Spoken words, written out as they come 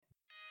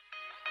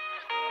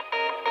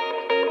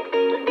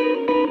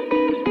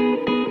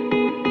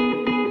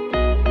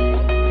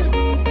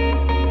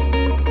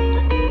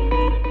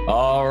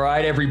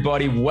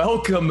everybody.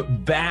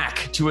 Welcome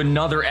back to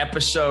another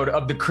episode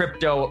of the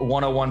Crypto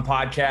 101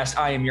 podcast.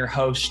 I am your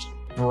host,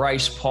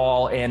 Bryce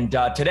Paul, and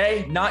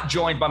today, not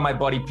joined by my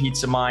buddy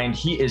Pizza Mind.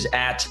 He is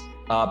at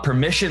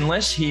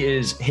Permissionless. He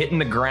is hitting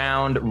the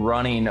ground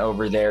running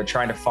over there,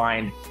 trying to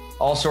find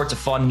all sorts of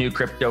fun new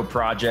crypto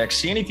projects,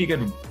 seeing if he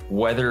could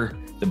weather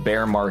the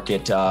bear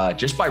market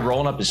just by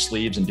rolling up his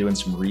sleeves and doing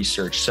some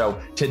research. So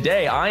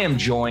today I am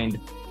joined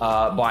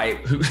by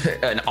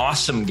an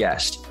awesome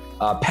guest.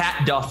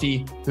 Pat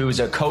Duffy, who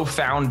is a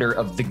co-founder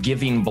of The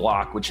Giving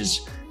Block, which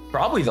is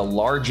probably the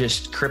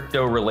largest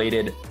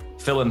crypto-related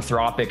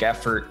philanthropic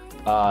effort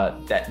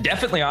that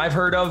definitely I've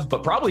heard of,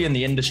 but probably in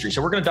the industry.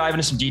 So we're going to dive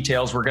into some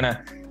details. We're going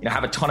to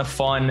have a ton of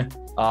fun.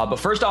 But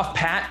first off,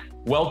 Pat,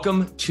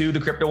 welcome to the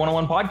Crypto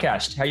 101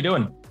 podcast. How you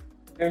doing?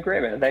 Doing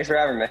great, man. Thanks for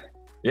having me.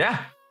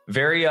 Yeah,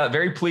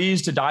 very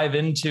pleased to dive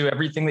into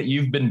everything that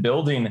you've been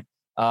building.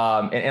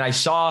 And I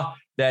saw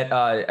that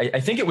I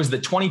think it was the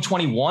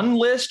 2021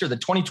 list or the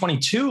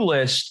 2022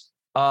 list,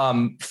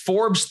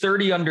 Forbes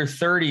 30 under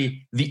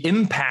 30, the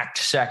impact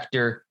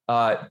sector.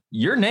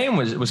 Your name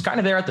was kind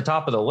of there at the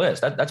top of the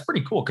list. That's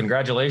pretty cool.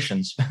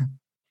 Congratulations.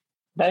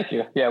 Thank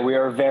you. Yeah, we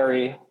are a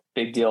very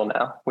big deal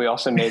now. We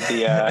also made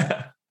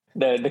the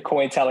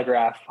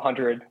Cointelegraph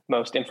 100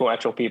 most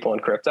influential people in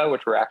crypto,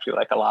 which we're actually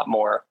like a lot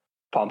more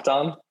pumped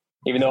on,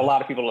 even though a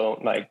lot of people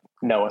don't like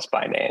know us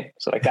by name.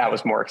 So like that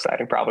was more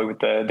exciting probably with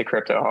the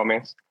crypto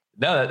homies.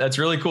 No, that's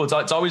really cool.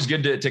 It's always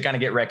good to kind of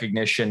get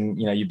recognition.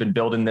 You know, you've been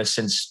building this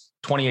since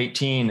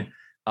 2018.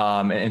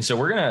 And so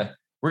we're gonna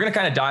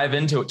kind of dive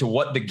into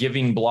what the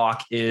Giving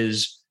Block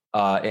is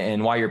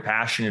and why you're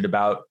passionate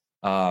about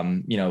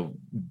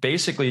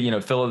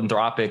basically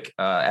philanthropic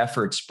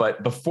efforts.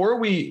 But before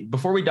we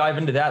dive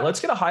into that, let's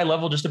get a high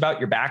level just about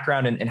your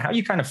background and how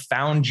you kind of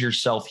found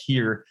yourself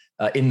here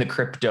in the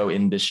crypto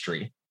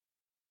industry.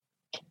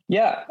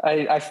 Yeah,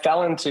 I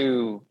fell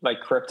into like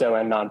crypto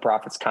and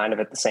nonprofits kind of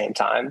at the same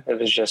time. It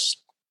was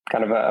just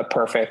kind of a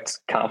perfect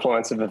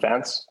confluence of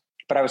events.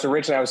 But I was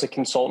a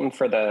consultant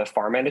for the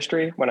pharma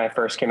industry when I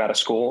first came out of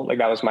school. Like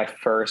that was my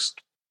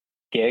first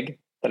gig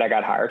that I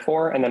got hired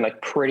for. And then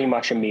like pretty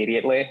much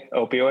immediately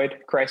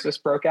opioid crisis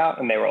broke out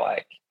and they were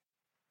like,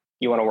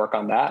 you want to work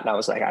on that? And I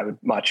was like, I would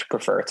much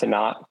prefer to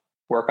not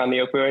work on the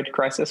opioid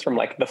crisis from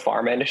like the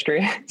pharma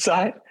industry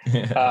side.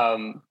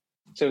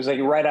 So it was like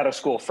right out of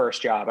school,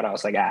 first job. And I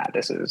was like,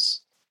 this is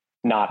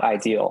not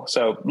ideal.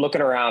 So looking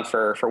around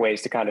for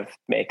ways to kind of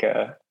make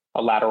a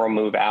lateral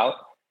move out.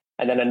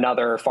 And then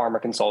another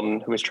pharma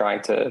consultant who was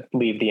trying to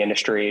leave the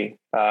industry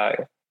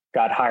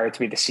got hired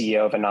to be the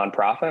CEO of a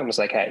nonprofit and was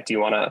like, hey, do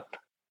you want to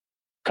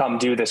come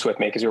do this with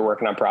me? Because we're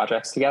working on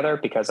projects together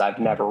because I've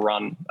never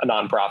run a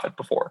nonprofit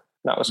before.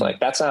 And I was like,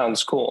 that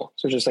sounds cool.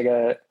 So just like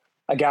a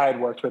guy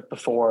I'd worked with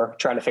before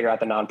trying to figure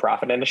out the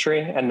nonprofit industry.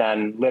 And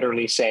then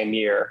literally same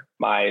year,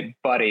 my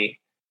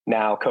buddy,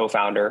 now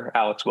co-founder,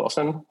 Alex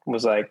Wilson,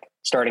 was like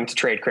starting to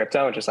trade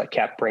crypto and just like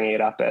kept bringing it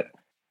up at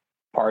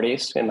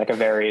parties in like a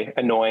very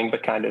annoying,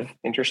 but kind of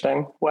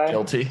interesting way.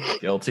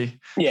 Guilty.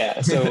 Yeah.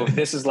 So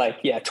this is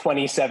like,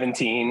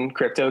 2017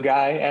 crypto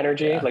guy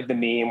energy, like the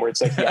meme where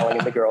it's like yelling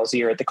at the girl's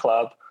ear at the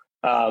club.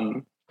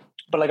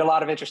 But like a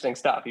lot of interesting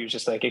stuff. He was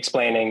just like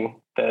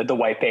explaining the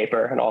white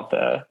paper and all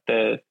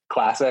the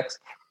classics.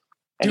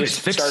 And Dude,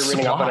 just started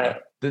reading up on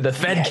it. The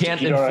Fed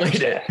can't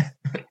inflate it.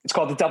 It's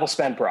called the double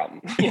spend problem.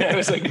 It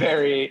was like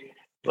very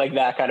like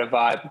that kind of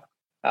vibe.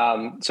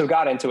 So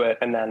got into it.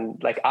 And then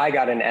like I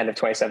got in end of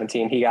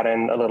 2017. He got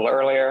in a little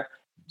earlier.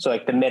 So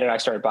like the minute I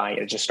started buying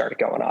it just started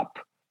going up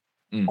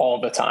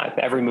all the time.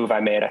 Every move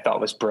I made, I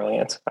thought was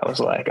brilliant. I was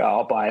like,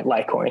 I'll buy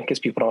Litecoin because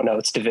people don't know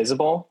it's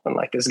divisible. And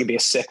like, this is gonna be a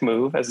sick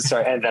move as it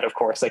started. And then of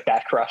course, like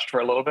that crushed for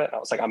a little bit. And I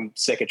was like, I'm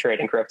sick of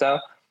trading crypto.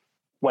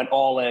 Went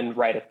all in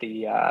right at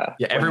the,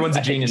 everyone's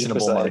a genius in a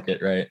bull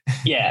market, right?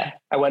 Yeah.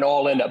 I went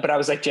all in, but I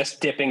was like just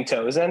dipping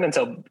toes in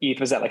until ETH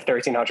was at like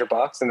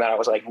 $1,300. And then I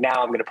was like,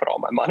 now I'm going to put all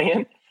my money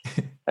in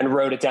and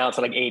wrote it down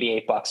to like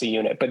 $88 a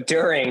unit. But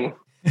during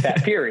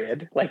that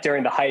period, like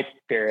during the hype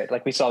period,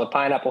 like we saw the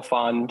Pineapple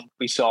Fund,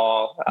 we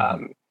saw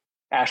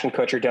Ashton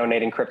Kutcher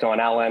donating crypto on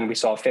LN. We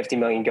saw 50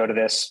 million go to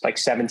this like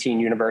 17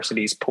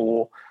 universities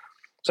pool.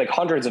 It's like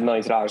hundreds of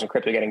millions of dollars in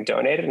crypto getting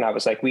donated. And I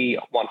was like, we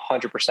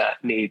 100%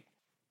 need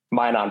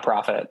my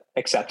nonprofit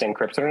accepting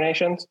crypto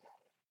donations,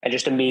 and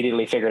just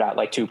immediately figured out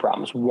like two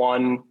problems.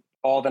 One,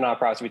 all the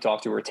nonprofits we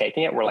talked to were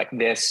taking it. We're like,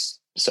 this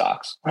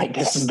sucks. Like,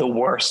 this is the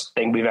worst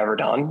thing we've ever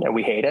done. And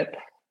we hate it.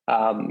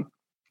 What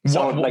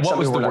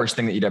was the worst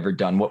thing that you'd ever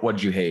done? What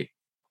did you hate?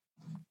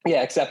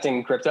 Yeah,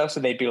 accepting crypto. So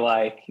they'd be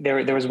like,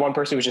 there was one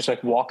person who was just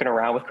like walking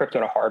around with crypto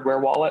in a hardware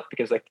wallet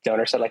because like the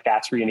donor said like,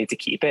 that's where you need to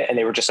keep it. And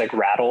they were just like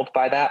rattled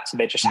by that. So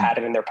they just had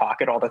it in their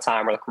pocket all the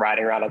time, or like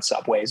riding around on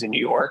subways in New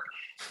York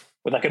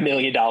with like $1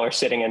 million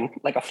sitting in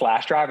like a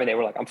flash drive. And they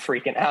were like, I'm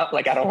freaking out.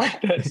 Like, I don't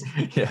like this.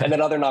 Yeah. And then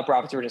other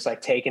nonprofits were just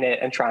like taking it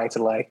and trying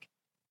to like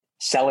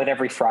sell it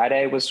every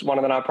Friday was one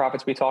of the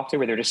nonprofits we talked to,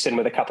 where they're just sitting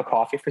with a cup of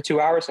coffee for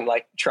 2 hours and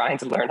like trying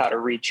to learn how to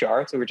read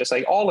charts. And we're just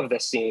like, all of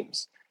this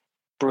seems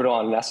brutal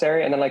and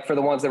unnecessary. And then like for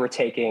the ones that were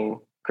taking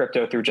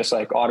crypto through just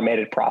like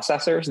automated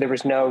processors. There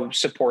was no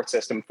support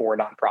system for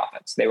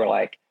nonprofits. They were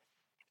like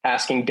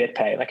asking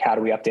BitPay, like, how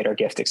do we update our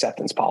gift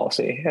acceptance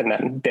policy? And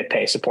then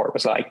BitPay support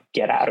was like,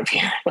 get out of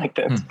here. Like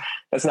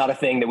that's not a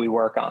thing that we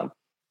work on.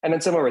 And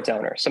then similar with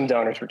donors, some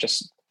donors were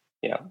just,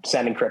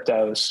 sending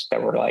cryptos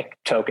that were like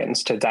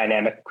tokens to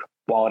dynamic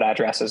wallet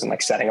addresses and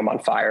like setting them on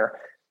fire.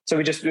 So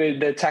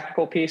the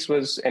technical piece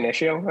was an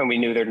issue, and we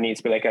knew there needs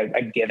to be like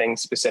a giving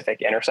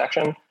specific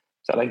intersection.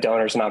 So like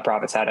donors and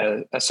nonprofits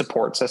had a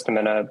support system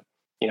and a,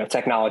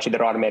 technology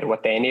that automated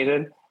what they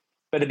needed.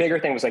 But the bigger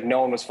thing was like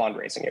no one was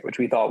fundraising it, which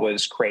we thought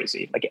was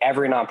crazy. Like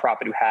every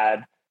nonprofit who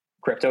had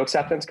crypto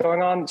acceptance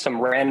going on,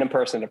 some random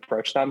person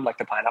approached them, like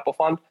the Pineapple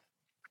Fund.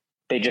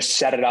 They just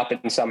set it up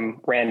in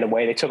some random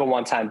way. They took a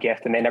one-time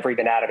gift and they never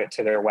even added it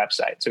to their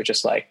website. So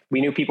just like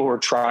we knew people were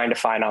trying to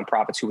find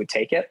nonprofits who would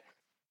take it,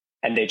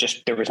 and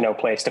there was no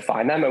place to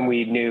find them. And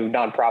we knew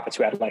nonprofits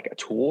who had like a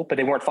tool, but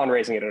they weren't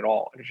fundraising it at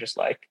all. It was just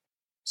like,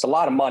 it's a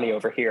lot of money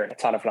over here and a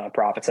ton of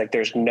nonprofits. Like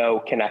there's no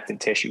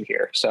connected tissue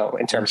here. So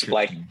in terms of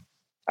like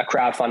a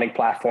crowdfunding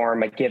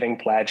platform, a giving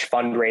pledge,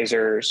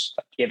 fundraisers,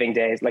 giving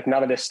days, like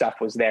none of this stuff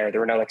was there.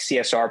 There were no like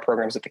CSR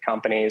programs at the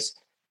companies.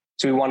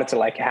 So we wanted to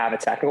like have a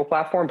technical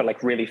platform, but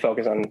like really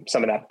focus on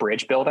some of that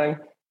bridge building,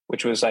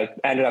 which was like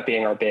ended up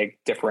being our big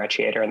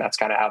differentiator. And that's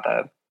kind of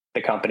how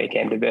the company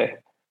came to be.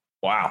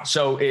 Wow.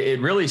 So it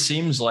really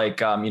seems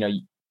like,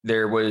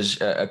 there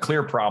was a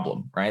clear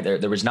problem, right?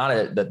 There was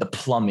not the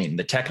plumbing,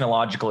 the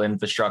technological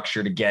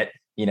infrastructure to get,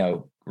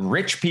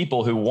 rich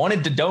people who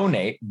wanted to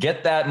donate,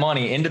 get that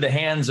money into the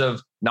hands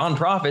of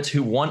nonprofits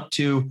who want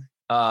to,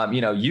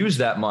 use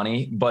that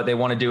money, but they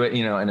want to do it,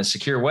 in a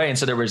secure way. And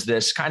so there was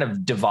this kind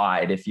of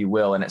divide, if you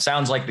will. And it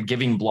sounds like the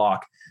Giving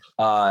Block,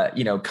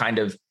 kind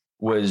of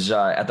was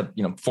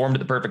formed at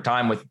the perfect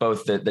time with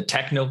both the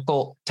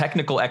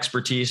technical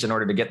expertise in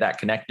order to get that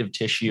connective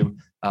tissue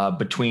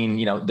between,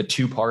 the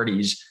two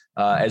parties,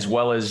 as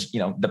well as,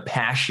 the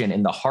passion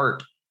and the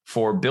heart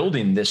for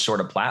building this sort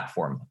of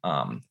platform.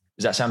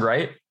 Does that sound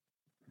right?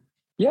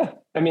 Yeah.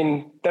 I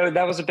mean,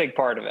 that was a big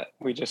part of it.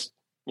 We just,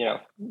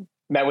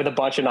 met with a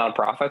bunch of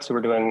nonprofits who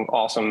were doing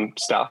awesome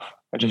stuff.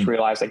 I just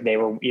realized like they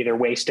were either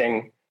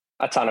wasting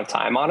a ton of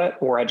time on it,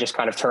 or I just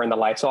kind of turned the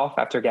lights off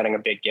after getting a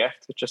big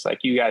gift. It's just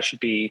like, you guys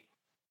should be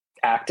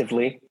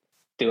actively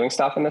doing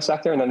stuff in the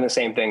sector. And then the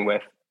same thing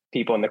with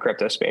people in the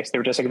crypto space. They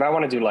were just like, if I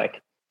want to do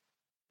like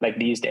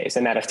these days,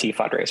 an NFT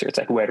fundraiser, it's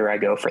like, where do I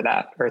go for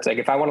that? Or it's like,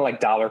 if I want to like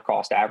dollar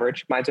cost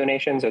average my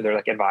donations, or they're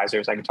like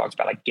advisors, I can talk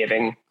about like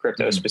giving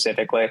crypto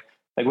specifically,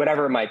 like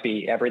whatever it might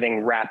be,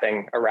 everything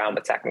wrapping around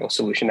the technical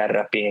solution ended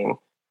up being,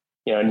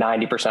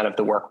 90% of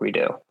the work we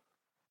do.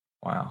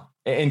 Wow.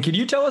 And could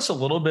you tell us a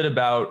little bit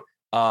about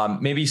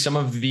maybe some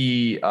of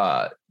the,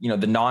 the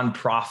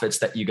nonprofits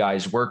that you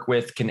guys work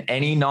with? Can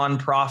any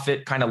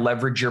nonprofit kind of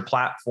leverage your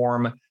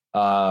platform?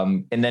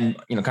 And then,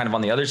 kind of on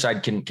the other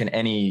side, can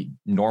any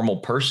normal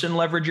person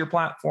leverage your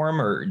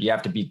platform, or do you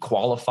have to be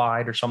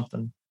qualified or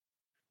something?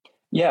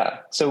 Yeah.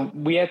 So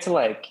we had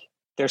to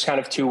there's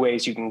kind of two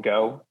ways you can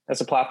go as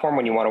a platform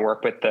when you want to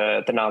work with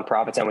the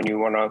nonprofits and when you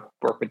want to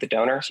work with the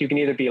donors. You can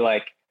either be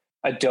like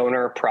a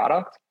donor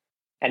product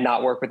and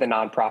not work with the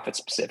nonprofit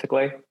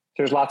specifically.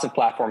 There's lots of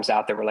platforms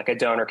out there where like a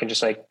donor can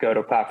just like go to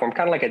a platform,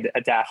 kind of like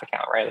a DAF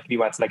account, right? Like if you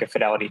went to like a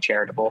Fidelity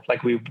charitable,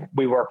 like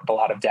we work with a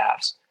lot of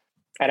DAFs.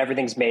 And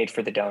everything's made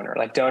for the donor.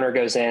 Like donor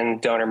goes in,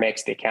 donor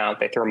makes the account,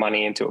 they throw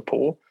money into a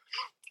pool,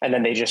 and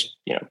then they just,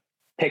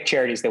 pick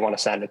charities they want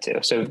to send it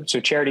to. So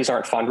charities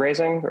aren't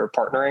fundraising or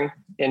partnering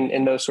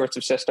in those sorts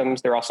of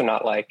systems. They're also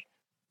not like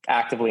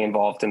actively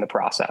involved in the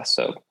process.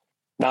 So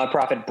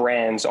nonprofit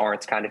brands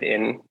aren't kind of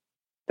in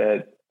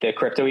the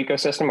crypto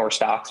ecosystem or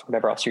stocks,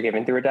 whatever else you're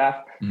giving through a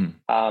DAF.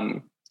 Mm-hmm.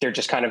 They're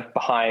just kind of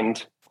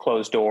behind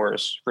closed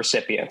doors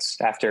recipients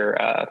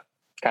after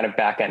kind of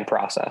back end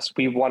process.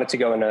 We wanted to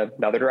go in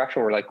another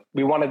direction where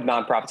we wanted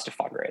nonprofits to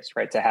fundraise,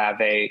 right? To have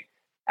a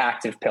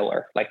active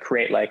pillar, like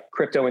create like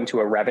crypto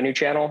into a revenue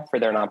channel for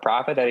their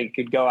nonprofit that it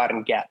could go out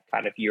and get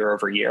kind of year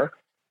over year.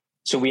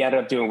 So we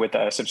ended up doing with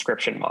a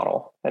subscription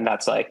model, and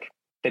that's like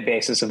the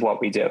basis of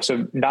what we do.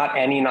 So not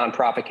any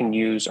nonprofit can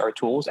use our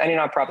tools. Any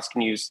nonprofits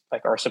can use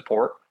like our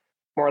support,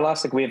 more or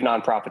less. Like we have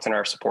nonprofits in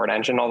our support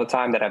engine all the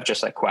time that have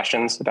just like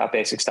questions about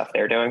basic stuff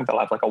they're doing. They'll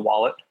have like a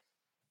wallet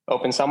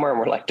open somewhere, and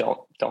we're like, don't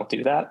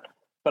do that.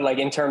 But like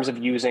in terms of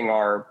using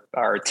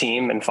our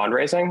team and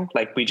fundraising,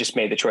 like we just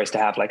made the choice to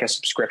have like a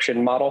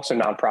subscription model. So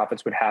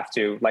nonprofits would have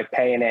to like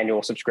pay an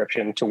annual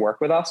subscription to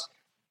work with us.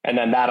 And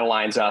then that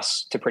aligns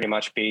us to pretty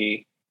much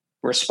be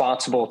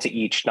responsible to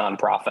each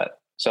nonprofit.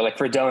 So like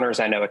for donors,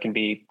 I know it can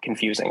be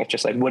confusing. It's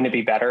just like, wouldn't it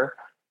be better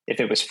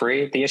if it was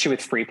free? The issue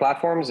with free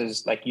platforms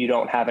is like, you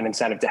don't have an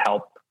incentive to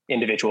help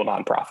individual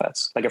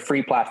nonprofits. Like a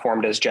free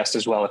platform does just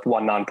as well if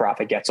one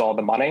nonprofit gets all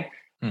the money.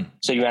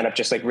 So you end up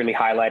just like really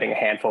highlighting a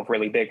handful of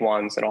really big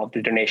ones, and all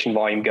the donation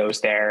volume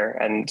goes there,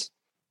 and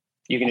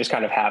you can just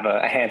kind of have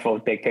a handful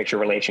of big picture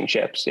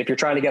relationships. If you're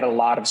trying to get a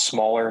lot of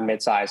smaller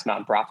mid-sized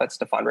nonprofits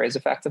to fundraise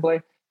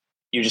effectively,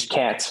 you just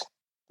can't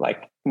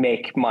like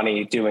make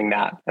money doing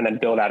that and then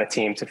build out a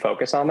team to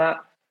focus on that.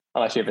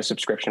 unless you have a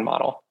subscription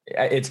model.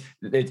 It's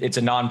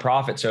a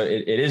nonprofit, so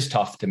it is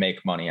tough to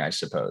make money, I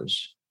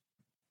suppose.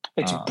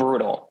 It's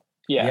brutal.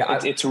 Yeah,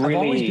 it's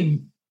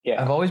really.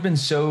 I've always been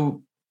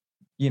so,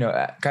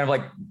 kind of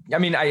like, I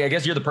mean, I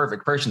guess you're the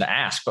perfect person to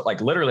ask, but like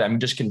literally, I'm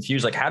just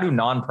confused. Like, how do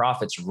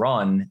nonprofits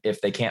run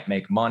if they can't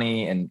make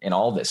money and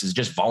all this? Is it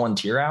just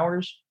volunteer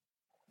hours?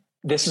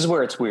 This is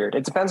where it's weird.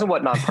 It depends on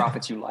what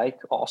nonprofits you like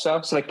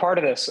also. So like part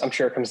of this, I'm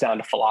sure it comes down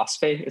to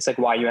philosophy. It's like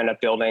why you end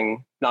up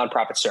building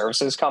nonprofit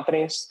services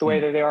companies the way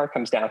that they are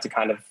comes down to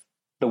kind of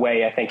the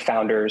way I think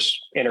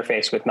founders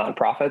interface with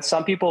nonprofits.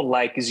 Some people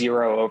like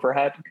zero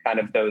overhead, kind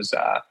of those,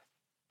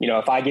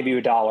 if I give you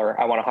 $1,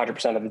 I want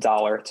 100% of the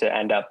dollar to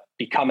end up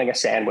becoming a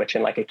sandwich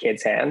in like a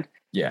kid's hand.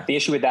 Yeah. The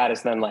issue with that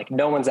is then like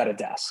no one's at a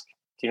desk.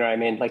 Do you know what I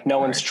mean? Like no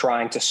one's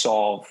trying to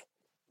solve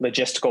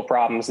logistical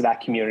problems of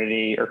that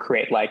community or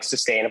create like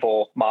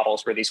sustainable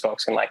models where these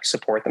folks can like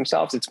support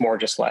themselves. It's more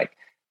just like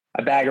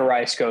a bag of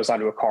rice goes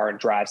onto a car and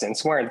drives in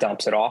somewhere and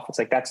dumps it off. It's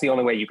like, that's the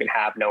only way you can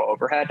have no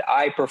overhead.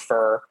 I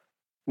prefer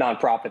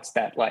nonprofits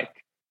that like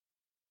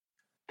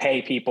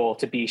pay people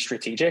to be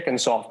strategic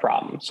and solve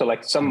problems. So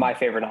like some of my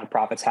favorite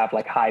nonprofits have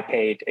like high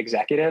paid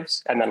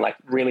executives and then like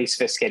really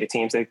sophisticated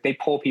teams. They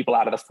pull people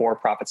out of the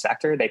for-profit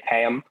sector. They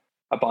pay them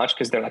a bunch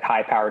because they're like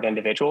high powered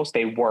individuals.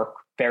 They work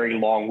very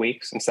long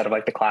weeks instead of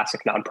like the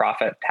classic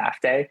nonprofit half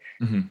day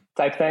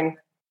type thing.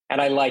 And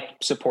I like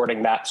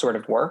supporting that sort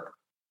of work.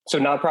 So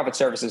nonprofit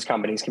services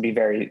companies can be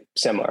very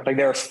similar. Like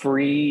there are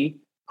free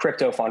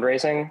crypto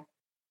fundraising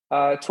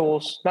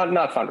tools,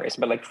 not fundraising,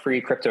 but like free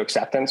crypto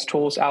acceptance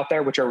tools out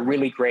there, which are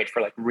really great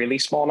for like really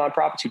small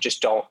nonprofits who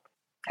just don't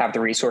have the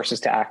resources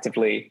to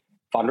actively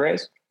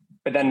fundraise.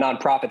 But then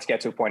nonprofits get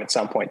to a point at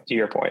some point, to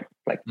your point,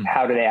 like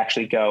how do they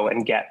actually go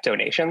and get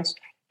donations?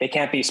 They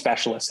can't be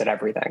specialists at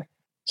everything.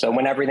 So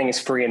when everything is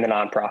free in the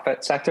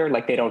nonprofit sector,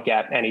 like they don't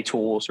get any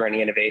tools or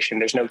any innovation.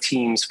 There's no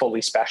teams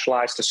fully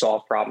specialized to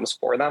solve problems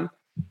for them.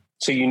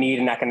 So you need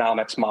an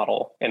economics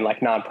model in like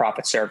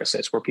nonprofit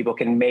services where people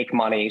can make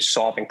money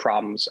solving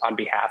problems on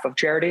behalf of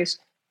charities.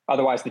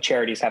 Otherwise, the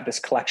charities have this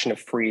collection of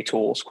free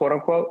tools, quote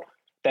unquote,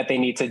 that they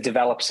need to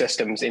develop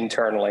systems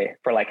internally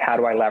for like, how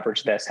do I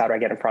leverage this? How do I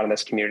get in front of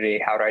this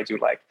community? How do I do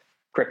like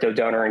crypto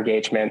donor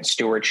engagement,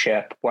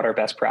 stewardship? What are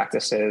best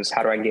practices?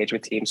 How do I engage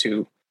with teams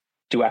who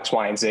do X,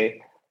 Y, and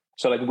Z?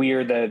 So like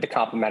we're the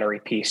complementary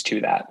piece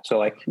to that. So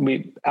like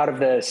we, out of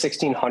the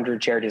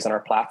 1,600 charities on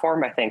our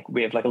platform, I think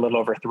we have like a little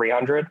over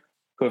 300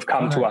 who have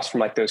come to us from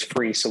like those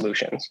free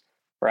solutions,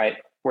 right?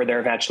 Where they're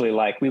eventually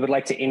like, we would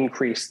like to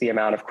increase the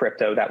amount of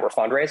crypto that we're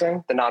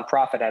fundraising. The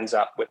nonprofit ends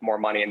up with more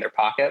money in their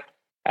pocket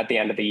at the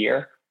end of the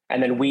year.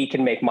 And then we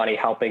can make money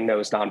helping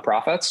those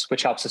nonprofits,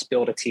 which helps us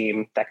build a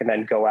team that can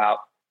then go out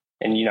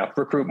and,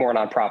 recruit more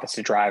nonprofits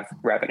to drive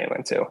revenue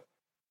into.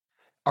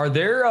 Are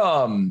there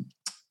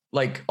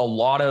like a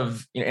lot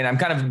of, and I'm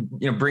kind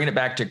of, bringing it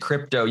back to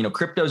crypto,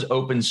 crypto's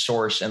open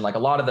source and like a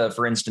lot of the,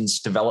 for instance,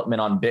 development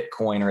on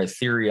Bitcoin or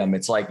Ethereum,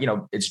 it's like,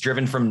 it's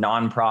driven from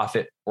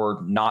nonprofit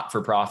or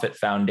not-for-profit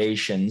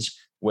foundations,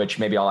 which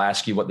maybe I'll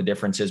ask you what the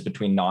difference is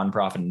between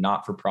nonprofit and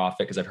not-for-profit,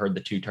 because I've heard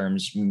the two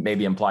terms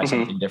maybe imply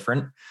something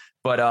different.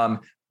 But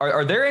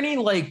are there any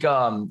like,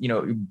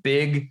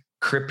 big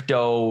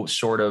crypto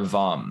sort of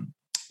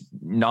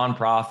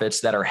nonprofits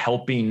that are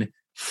helping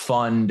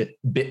fund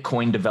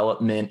Bitcoin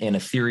development and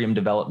Ethereum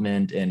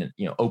development and,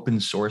 open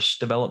source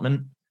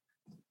development?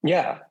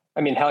 Yeah.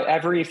 I mean,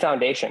 every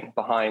foundation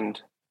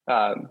behind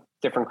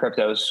different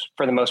cryptos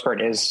for the most part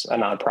is a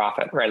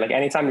nonprofit, right? Like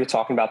anytime you're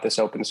talking about this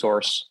open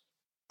source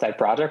type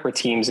project where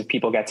teams of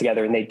people get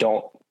together and they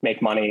don't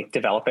make money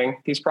developing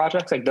these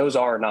projects, like those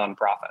are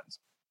nonprofits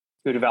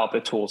who develop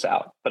the tools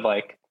out. But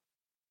like,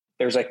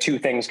 there's like two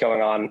things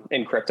going on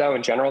in crypto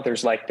in general.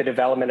 There's like the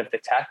development of the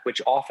tech,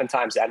 which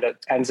oftentimes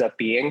ends up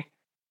being,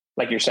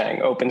 like you're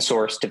saying, open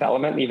source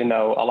development, even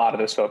though a lot of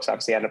those folks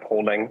obviously end up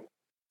holding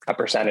a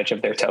percentage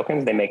of their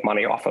tokens. They make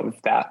money off of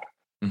that.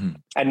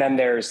 And then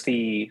there's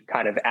the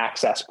kind of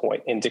access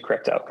point into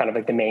crypto, kind of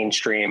like the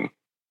mainstream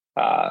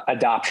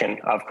adoption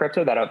of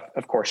crypto that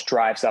of course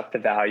drives up the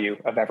value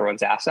of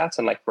everyone's assets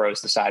and like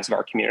grows the size of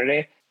our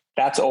community.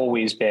 That's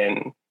always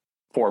been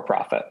for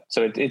profit.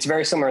 So it's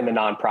very similar in the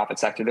nonprofit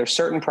sector. There's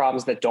certain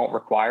problems that don't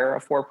require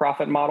a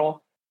for-profit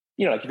model.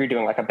 Like if you're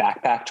doing like a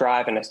backpack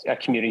drive and a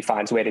community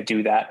finds a way to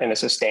do that in a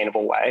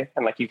sustainable way,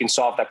 and like you can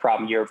solve that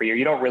problem year over year,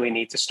 you don't really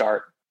need to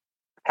start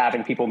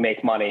having people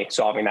make money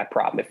solving that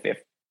problem if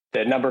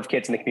the number of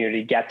kids in the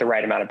community get the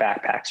right amount of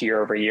backpacks year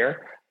over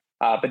year.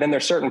 But then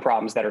there's certain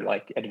problems that are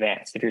like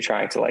advanced. If you're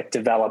trying to like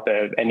develop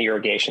an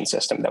irrigation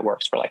system that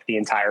works for like the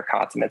entire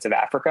continent of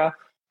Africa,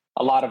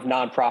 a lot of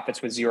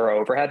nonprofits with zero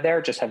overhead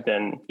there just have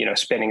been,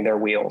 spinning their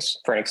wheels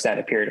for an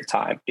extended period of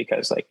time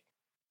because like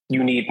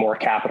you need more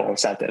capital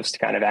incentives to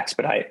kind of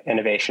expedite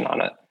innovation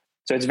on it.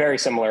 So it's very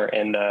similar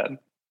in the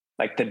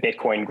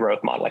Bitcoin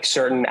growth model. Like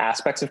certain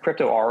aspects of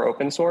crypto are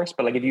open source,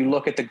 but like if you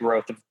look at the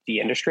growth of the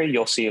industry,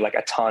 you'll see like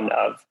a ton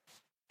of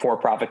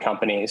for-profit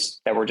companies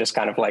that were just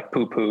kind of like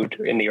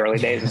poo-pooed in the early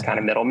days as kind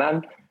of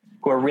middlemen.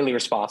 who are really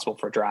responsible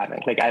for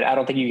driving. Like, I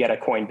don't think you get a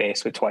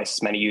Coinbase with twice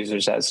as many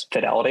users as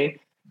Fidelity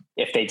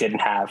if they didn't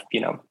have,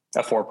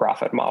 a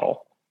for-profit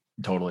model.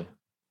 Totally.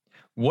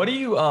 What do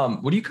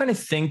you kind of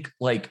think,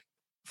 like,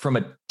 from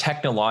a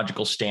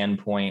technological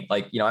standpoint?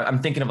 Like,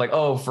 I'm thinking of like,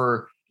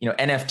 for,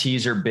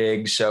 NFTs are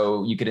big,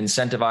 so you could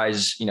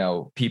incentivize,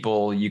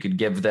 people, you could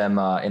give them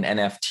an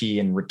NFT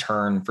in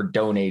return for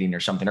donating or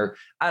something, or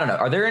I don't know.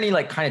 Are there any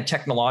like kind of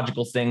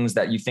technological things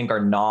that you think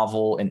are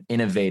novel and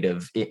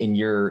innovative in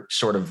your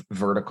sort of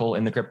vertical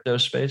in the crypto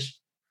space?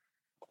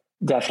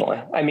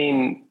 Definitely. I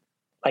mean,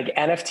 like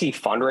NFT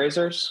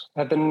fundraisers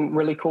have been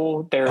really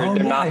cool. They're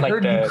not I like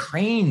heard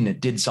Ukraine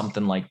did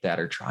something like that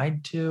or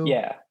tried to.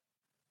 Yeah,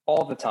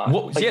 all the time.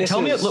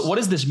 Tell me, what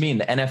does this mean?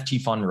 The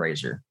NFT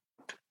fundraiser.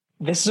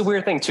 This is a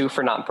weird thing too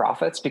for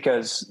nonprofits,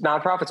 because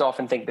nonprofits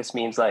often think this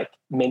means like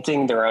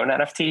minting their own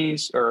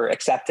NFTs or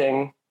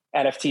accepting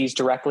NFTs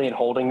directly and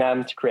holding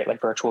them to create like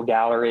virtual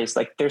galleries.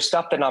 Like, there's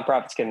stuff that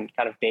nonprofits can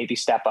kind of baby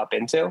step up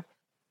into.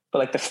 But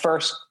like the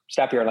first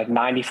step here, like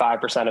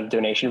 95% of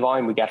donation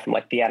volume we get from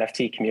like the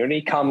NFT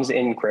community comes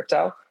in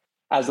crypto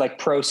as like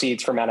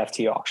proceeds from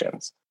NFT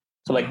auctions.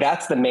 So like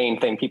that's the main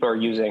thing people are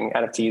using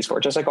NFTs for,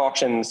 just like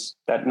auctions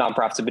that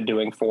nonprofits have been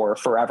doing for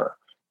forever,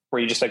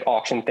 where you just like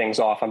auction things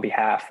off on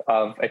behalf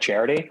of a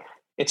charity.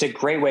 It's a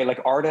great way, like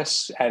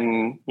artists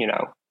and,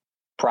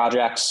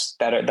 projects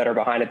that are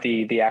behind it,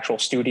 the actual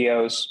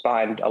studios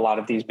behind a lot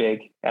of these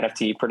big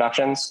NFT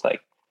productions, like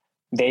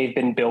they've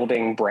been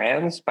building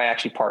brands by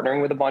actually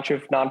partnering with a bunch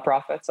of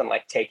nonprofits and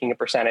like taking a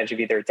percentage of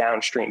either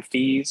downstream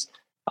fees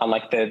on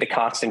like the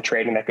constant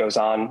trading that goes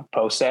on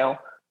post sale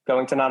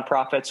going to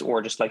nonprofits,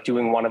 or just like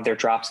doing one of their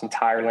drops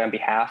entirely on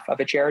behalf of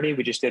a charity.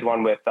 We just did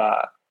one with,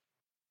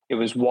 it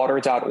was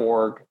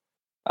water.org.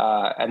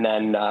 And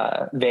then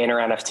Vayner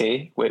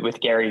NFT with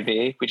Gary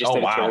Vee. We just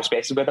did a Twitter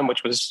Spaces with him,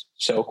 which was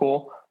so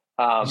cool.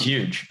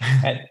 Huge.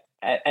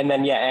 and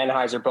then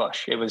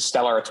Anheuser-Busch. It was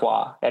Stella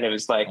Artois, and it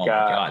was like, oh my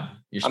God,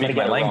 you're speaking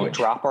my language.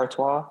 Drop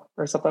Artois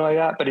or something like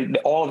that.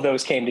 But all of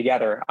those came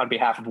together on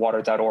behalf of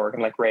water.org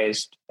and like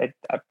raised, I'm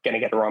going to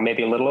get it wrong,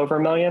 maybe a little over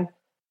 $1 million.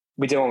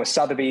 We did one with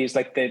Sotheby's.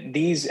 Like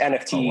these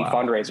NFT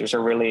fundraisers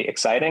are really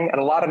exciting,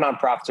 and a lot of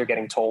nonprofits are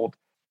getting told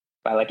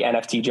by like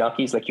NFT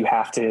junkies, like you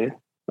have to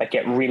like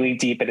get really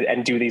deep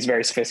and do these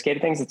very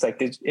sophisticated things. It's like,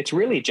 it's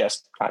really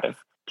just kind of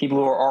people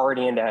who are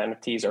already into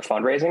NFTs are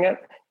fundraising it,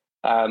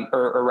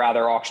 or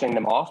rather auctioning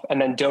them off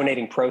and then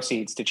donating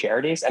proceeds to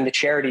charities. And the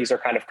charities are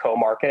kind of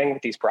co-marketing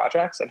with these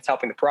projects, and it's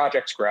helping the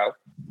projects grow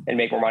and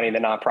make more money. And the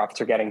nonprofits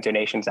are getting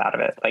donations out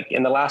of it. Like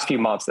in the last few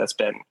months, that's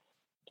been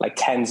like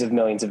tens of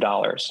millions of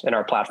dollars in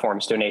our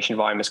platform's donation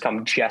volume has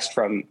come just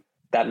from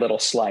that little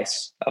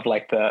slice of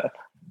like the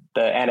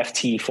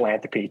NFT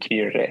philanthropy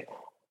community.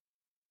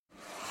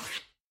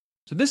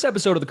 So this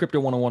episode of the Crypto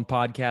 101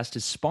 podcast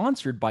is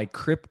sponsored by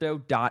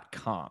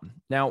Crypto.com.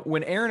 Now,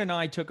 when Aaron and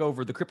I took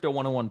over the Crypto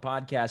 101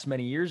 podcast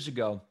many years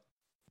ago,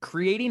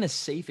 creating a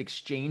safe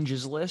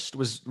exchanges list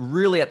was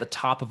really at the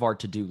top of our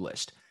to-do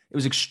list. It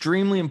was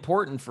extremely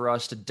important for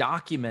us to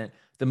document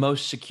the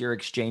most secure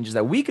exchanges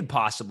that we could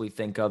possibly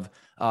think of,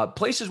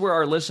 places where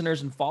our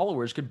listeners and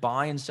followers could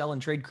buy and sell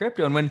and trade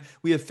crypto. And when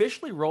we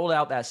officially rolled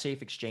out that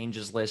safe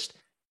exchanges list,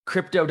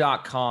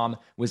 Crypto.com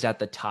was at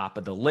the top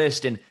of the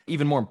list. And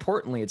even more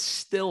importantly, it's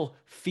still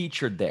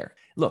featured there.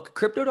 Look,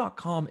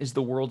 Crypto.com is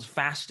the world's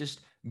fastest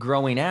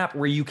growing app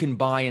where you can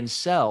buy and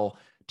sell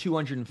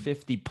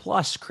 250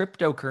 plus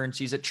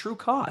cryptocurrencies at true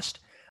cost.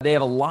 They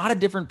have a lot of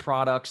different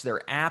products.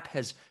 Their app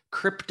has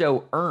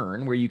Crypto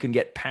Earn, where you can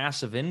get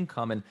passive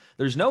income. And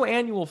there's no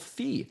annual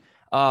fee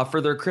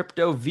for their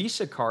crypto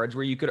Visa cards,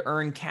 where you could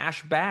earn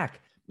cash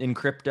back in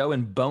crypto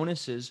and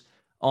bonuses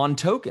on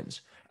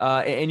tokens.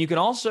 And you can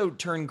also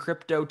turn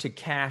crypto to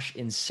cash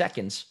in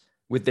seconds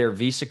with their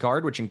Visa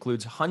card, which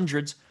includes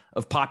hundreds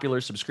of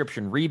popular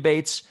subscription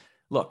rebates.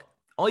 Look,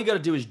 all you got to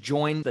do is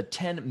join the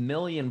 10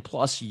 million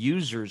plus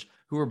users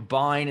who are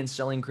buying and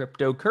selling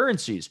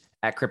cryptocurrencies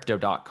at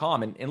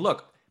Crypto.com. And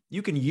look,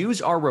 you can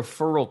use our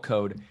referral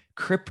code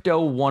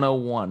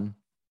Crypto101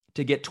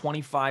 to get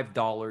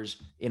 $25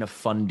 in a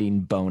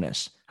funding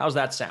bonus. How's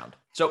that sound?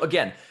 So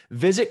again,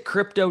 visit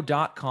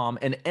Crypto.com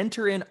and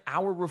enter in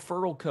our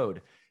referral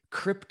code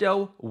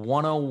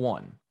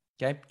Crypto101.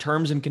 Okay.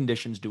 Terms and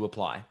conditions do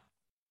apply.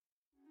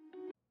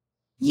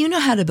 You know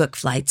how to book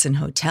flights and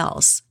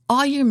hotels.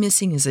 All you're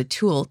missing is a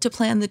tool to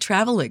plan the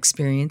travel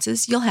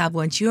experiences you'll have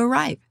once you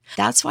arrive.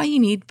 That's why you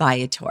need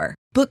Viator.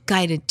 Book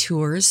guided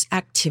tours,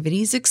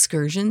 activities,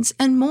 excursions,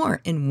 and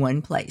more in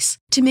one place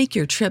to make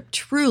your trip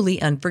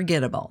truly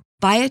unforgettable.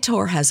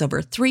 Viator has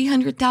over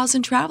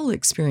 300,000 travel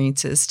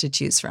experiences to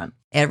choose from.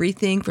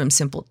 Everything from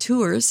simple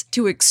tours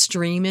to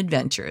extreme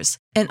adventures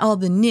and all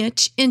the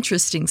niche,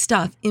 interesting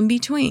stuff in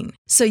between.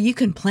 So you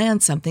can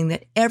plan something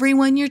that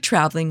everyone you're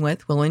traveling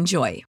with will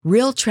enjoy.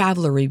 Real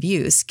traveler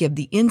reviews give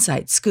the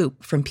inside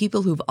scoop from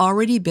people who've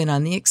already been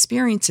on the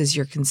experiences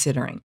you're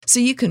considering. So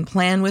you can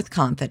plan with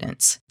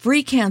confidence.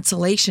 Free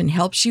cancellation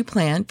helps you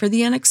plan for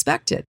the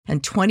unexpected.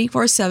 And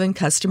 24/7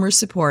 customer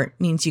support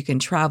means you can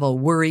travel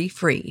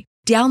worry-free.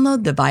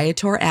 Download the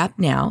Viator app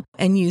now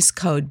and use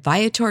code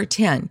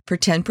Viator10 for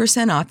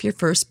 10% off your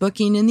first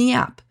booking in the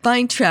app.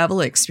 Find travel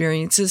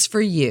experiences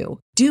for you.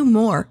 Do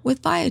more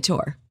with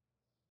Viator.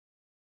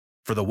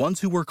 For the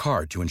ones who work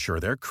hard to ensure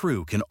their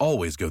crew can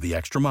always go the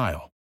extra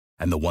mile,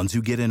 and the ones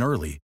who get in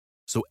early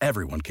so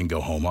everyone can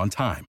go home on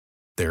time,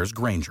 there's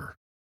Grainger,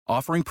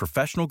 offering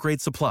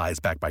professional-grade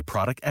supplies backed by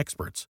product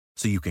experts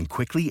so you can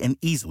quickly and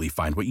easily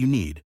find what you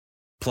need.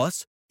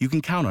 Plus, you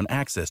can count on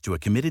access to a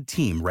committed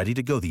team ready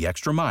to go the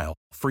extra mile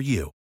for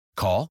you.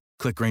 Call,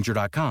 click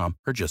Grainger.com,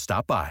 or just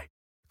stop by.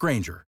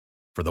 Grainger,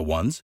 for the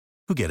ones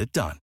who get it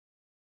done.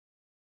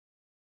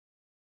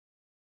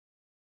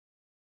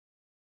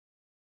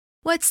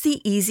 What's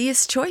the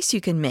easiest choice you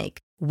can make?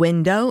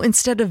 Window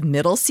instead of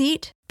middle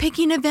seat?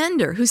 Picking a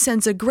vendor who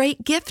sends a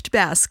great gift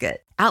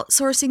basket?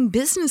 Outsourcing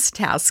business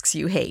tasks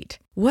you hate?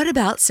 What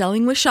about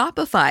selling with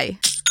Shopify?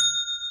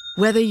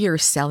 Whether you're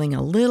selling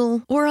a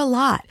little or a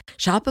lot,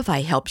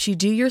 Shopify helps you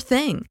do your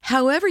thing,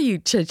 however you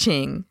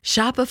cha-ching.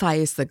 Shopify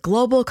is the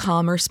global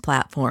commerce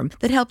platform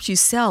that helps you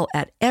sell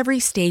at every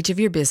stage of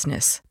your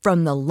business.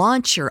 From the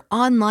launch your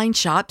online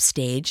shop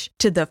stage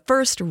to the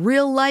first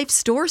real-life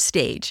store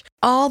stage,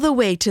 all the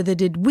way to the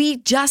did we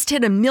just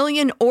hit 1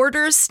 million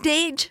orders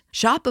stage.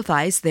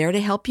 Shopify's there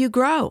to help you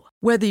grow.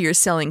 Whether you're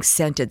selling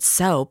scented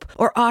soap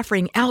or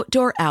offering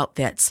outdoor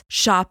outfits,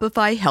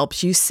 Shopify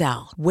helps you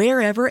sell.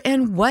 Wherever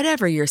and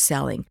whatever you're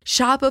selling,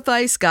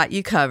 Shopify's got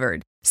you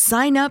covered.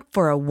 Sign up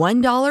for a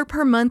 $1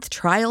 per month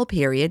trial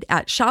period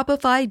at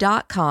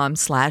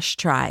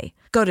shopify.com/try.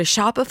 Go to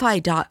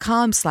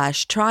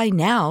shopify.com/try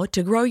now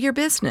to grow your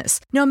business,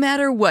 no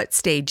matter what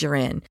stage you're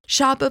in.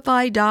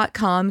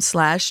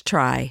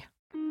 Shopify.com/try.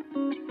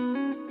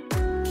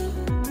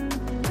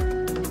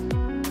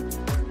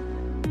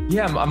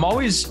 Yeah, I'm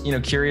always,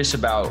 curious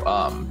about,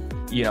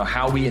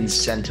 how we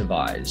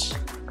incentivize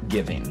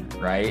giving,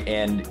 right?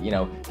 And,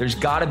 there's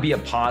got to be a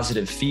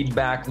positive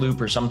feedback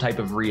loop or some type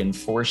of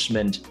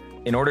reinforcement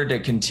in order to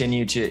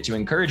continue to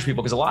encourage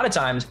people. Because a lot of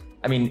times,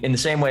 in the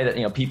same way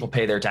that, people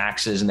pay their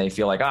taxes and they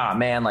feel like,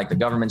 the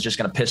government's just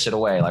going to piss it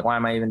away. Like, why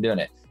am I even doing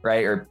it?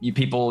 Right. Or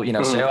people,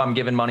 say, I'm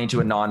giving money to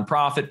a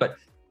nonprofit, but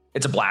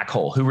it's a black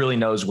hole. Who really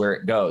knows where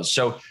it goes?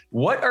 So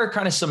what are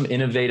kind of some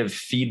innovative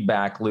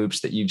feedback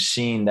loops that you've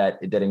seen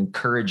that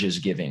encourages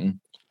giving?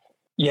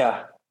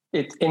 Yeah.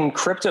 In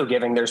crypto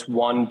giving, there's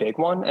one big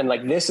one. And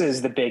this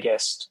is the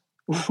biggest,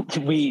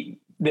 the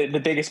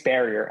biggest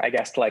barrier, I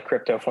guess, to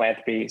crypto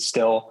philanthropy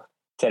still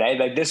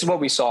today. This is what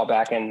we saw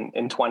back in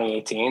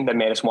 2018 that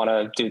made us want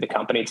to do the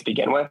company to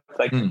begin with.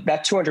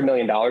 That $200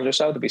 million or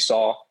so that we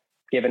saw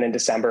given in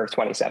December of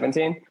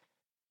 2017.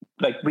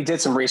 We did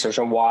some research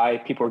on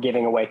why people were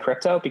giving away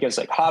crypto, because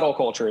hodl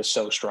culture is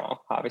so strong,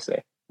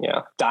 obviously,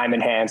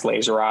 diamond hands,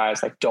 laser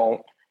eyes,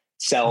 don't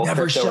sell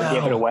crypto or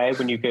give it away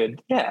when you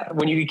could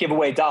give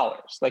away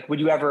dollars. Would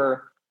you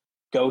ever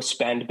go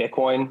spend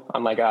Bitcoin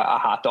on a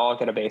hot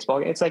dog at a baseball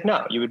game? It's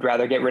no, you would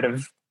rather get rid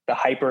of the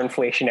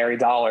hyperinflationary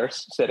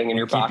dollars sitting in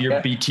your pocket. Keep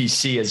your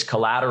BTC as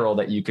collateral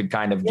that you could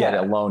kind of get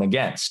a loan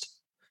against.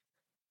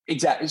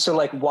 Exactly. So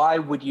why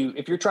would you,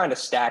 if you're trying to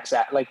stack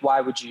that,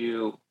 why would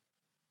you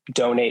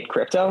donate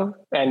crypto?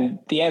 And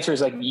the answer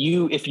is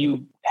if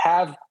you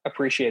have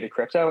appreciated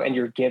crypto and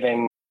you're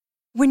giving.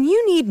 When you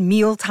need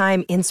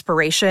mealtime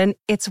inspiration,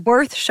 it's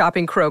worth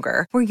shopping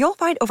Kroger, where you'll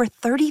find over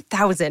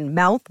 30,000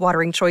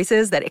 mouth-watering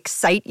choices that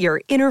excite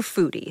your inner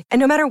foodie. And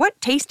no matter what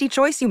tasty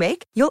choice you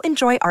make, you'll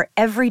enjoy our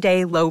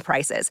everyday low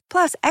prices,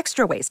 plus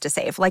extra ways to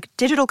save, like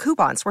digital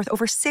coupons worth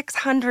over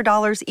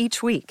 $600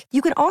 each week.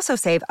 You can also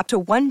save up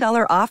to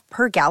 $1 off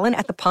per gallon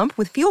at the pump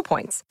with fuel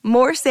points.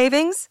 More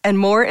savings and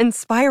more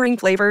inspiring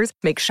flavors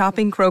make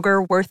shopping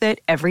Kroger worth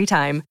it every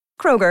time.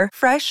 Kroger,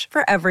 fresh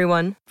for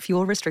everyone.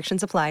 Fuel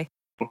restrictions apply.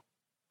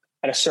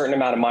 And a certain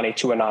amount of money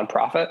to a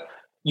nonprofit,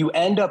 you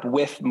end up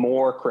with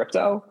more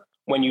crypto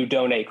when you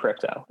donate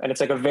crypto. And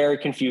it's a very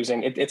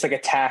confusing, it's like a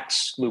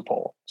tax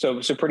loophole. So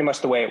pretty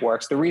much the way it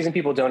works, the reason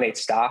people donate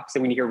stocks,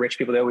 and when you hear rich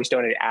people, they always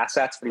donate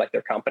assets from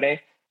their company,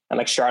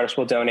 and startups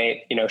will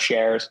donate,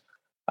 shares.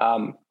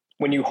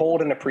 When you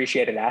hold an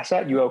appreciated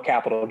asset, you owe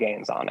capital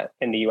gains on it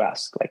in the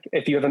US.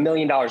 If you have $1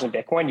 million in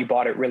Bitcoin, you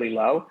bought it really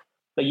low,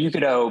 you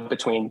could owe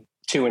between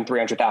 $200,000 and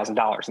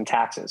 $300,000 in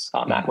taxes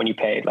on that when you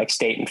paid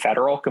state and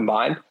federal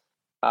combined.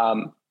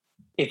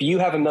 If you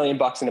have $1 million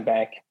in a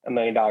bank, $1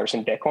 million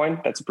in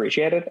Bitcoin that's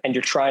appreciated, and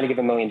you're trying to give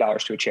 $1 million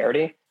to a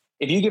charity,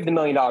 if you give the $1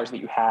 million that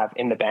you have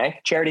in the bank,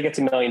 charity gets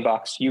 $1 million,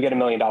 you get $1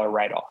 million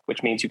write-off,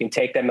 which means you can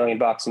take that $1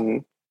 million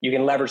and you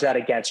can leverage that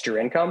against your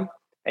income,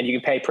 and you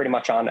can pay pretty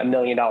much on $1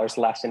 million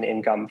less in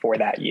income for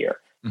that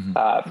year,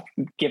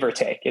 give or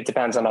take. It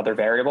depends on other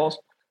variables.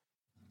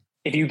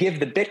 If you give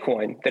the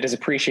Bitcoin that is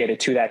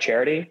appreciated to that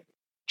charity,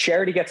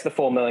 charity gets the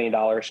full $1 million.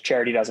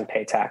 Charity doesn't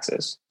pay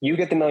taxes. You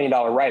get the $1 million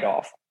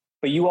write-off,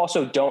 but you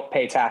also don't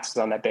pay taxes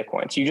on that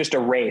Bitcoin. So you just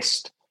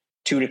erased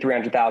 $200,000 to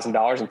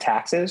 $300,000 in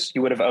taxes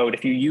you would have owed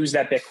if you use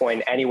that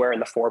Bitcoin anywhere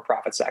in the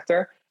for-profit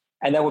sector.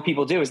 And then what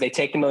people do is they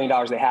take the $1 million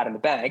they had in the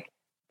bank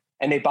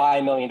and they buy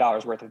 $1 million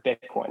worth of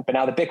Bitcoin. But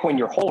now the Bitcoin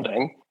you're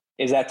holding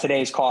is at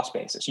today's cost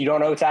basis. You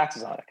don't owe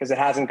taxes on it because it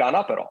hasn't gone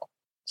up at all.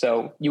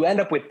 So you end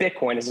up with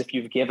Bitcoin as if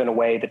you've given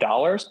away the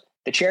dollars.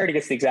 The charity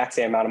gets the exact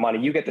same amount of money.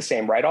 You get the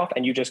same write-off,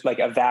 and you just like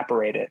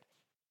evaporate it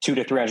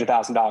 $200,000 to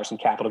 $300,000 in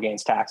capital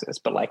gains taxes.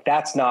 But like,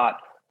 that's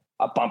not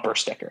a bumper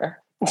sticker.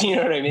 You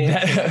know what I mean?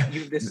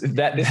 This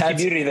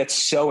community that's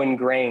so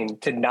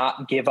ingrained to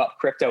not give up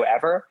crypto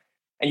ever.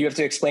 And you have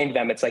to explain to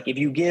them, it's like, if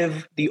you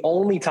give, the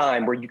only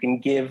time where you can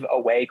give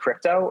away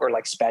crypto or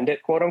like spend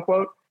it, quote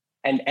unquote,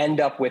 and end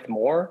up with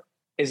more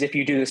is if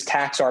you do this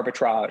tax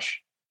arbitrage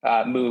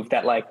move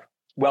that like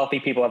wealthy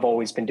people have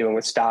always been doing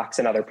with stocks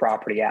and other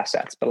property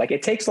assets. But like,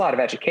 it takes a lot of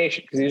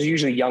education because there's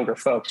usually younger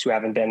folks who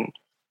haven't been,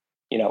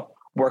 you know,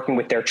 working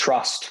with their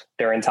trust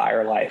their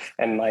entire life,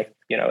 and like,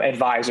 you know,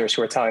 advisors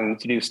who are telling them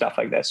to do stuff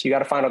like this. You got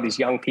to find all these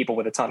young people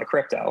with a ton of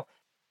crypto,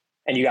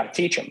 and you got to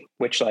teach them,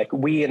 which like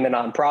we in the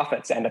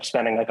nonprofits end up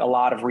spending like a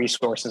lot of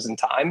resources and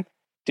time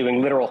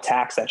doing literal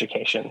tax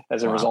education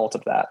as a result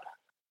of that.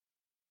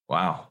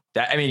 Wow.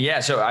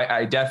 So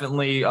I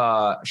definitely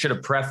should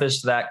have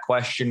prefaced that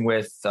question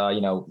with,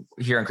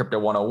 here in Crypto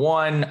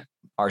 101,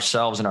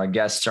 ourselves and our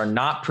guests are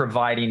not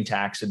providing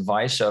tax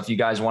advice. So if you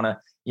guys want to,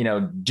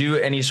 do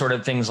any sort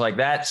of things like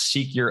that,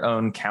 seek your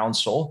own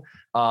counsel.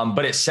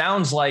 But it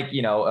sounds like,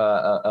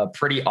 a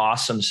pretty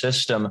awesome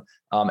system.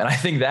 And I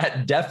think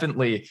that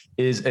definitely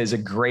is a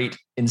great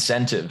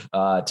incentive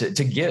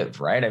to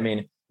give, right? I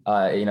mean,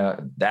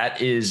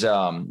 that is,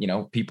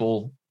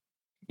 people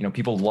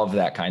love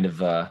that kind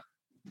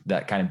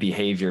of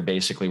behavior,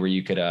 basically, where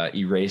you could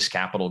erase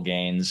capital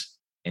gains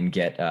and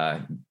get,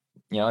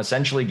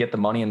 essentially get the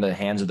money in the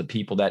hands of the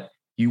people that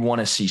you want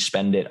to see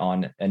spend it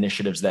on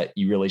initiatives that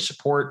you really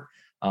support.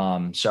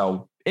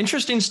 So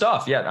interesting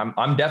stuff. Yeah,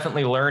 I'm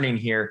definitely learning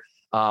here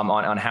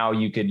on how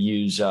you could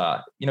use,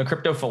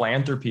 crypto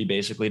philanthropy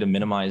basically to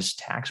minimize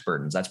tax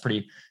burdens. That's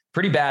pretty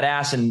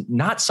badass, and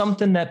not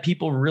something that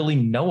people really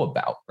know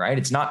about, right?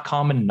 It's not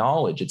common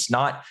knowledge. It's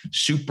not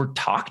super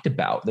talked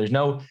about. There's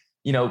no,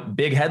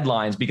 big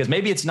headlines because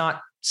maybe it's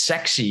not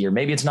sexy or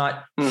maybe it's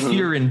not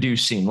fear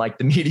inducing like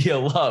the media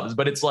loves,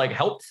 but it's like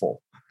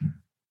helpful.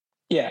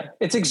 Yeah,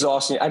 it's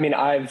exhausting. I mean,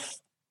 I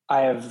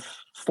have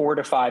 4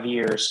 to 5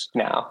 years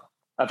now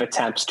of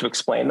attempts to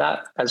explain that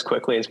as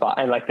quickly as possible.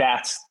 And like,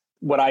 that's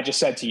what I just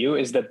said to you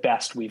is the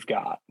best we've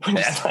got.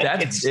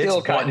 It's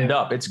still buttoned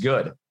up. It's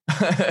good.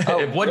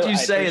 If what you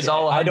say is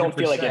all 100%, I don't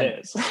feel like it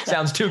is.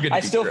 Sounds too good. I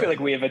still feel like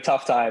we have a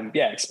tough time,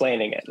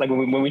 explaining it. Like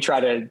when we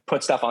try to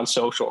put stuff on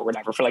social or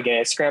whatever for like an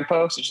Instagram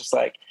post, it's just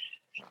like,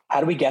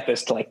 how do we get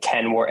this to like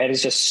 10 more? And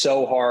it's just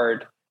so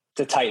hard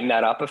to tighten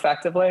that up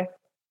effectively.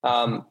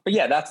 But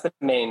yeah, that's the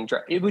main.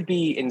 It would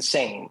be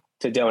insane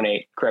to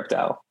donate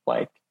crypto,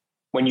 like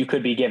when you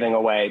could be giving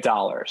away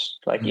dollars,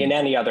 like in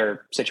any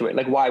other situation.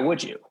 Like, why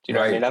would you? Do you know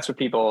what I mean? That's what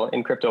people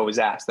in crypto always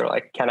ask. They're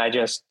like, can I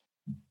just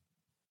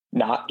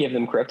not give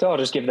them crypto? I'll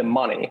just give them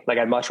money. Like,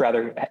 I'd much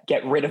rather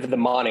get rid of the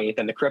money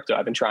than the crypto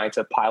I've been trying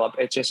to pile up.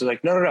 It's just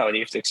like, no. You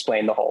have to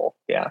explain the whole.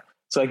 Yeah.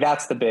 So like,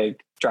 that's the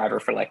big driver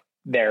for like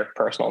their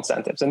personal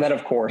incentives. And then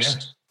of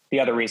course, the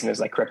other reason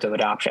is like crypto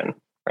adoption,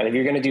 right? If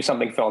you're going to do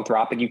something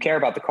philanthropic, you care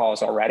about the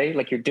cause already.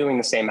 Like, you're doing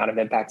the same amount of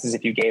impact as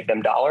if you gave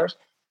them dollars,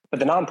 but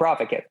the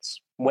nonprofit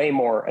gets way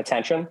more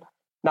attention,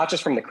 not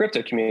just from the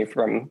crypto community,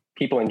 from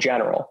people in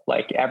general.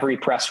 Like, every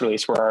press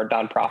release where our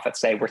nonprofits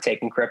say we're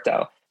taking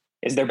crypto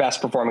is their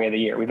best performing of the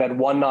year. We've had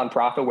one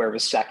nonprofit where it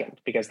was second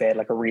because they had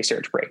like a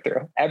research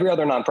breakthrough. Every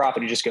other nonprofit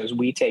who just goes,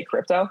 we take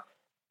crypto,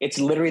 it's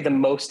literally the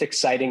most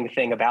exciting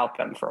thing about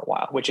them for a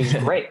while, which is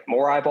great.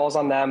 More eyeballs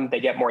on them. They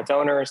get more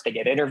donors, they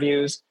get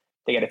interviews,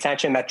 they get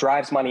attention that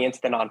drives money into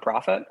the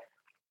nonprofit.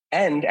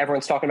 And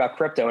everyone's talking about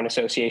crypto in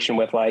association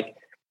with like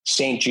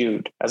St.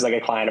 Jude as like a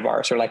client of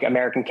ours, or like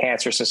American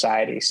Cancer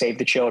Society, Save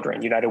the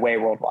Children, United Way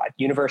Worldwide,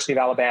 University of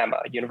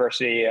Alabama,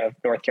 University of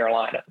North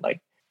Carolina,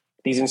 like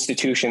these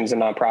institutions and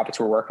nonprofits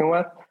we're working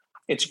with.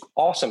 It's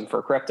awesome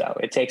for crypto.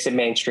 It takes it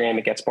mainstream,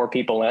 it gets more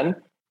people in,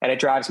 and it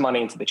drives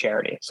money into the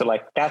charity. So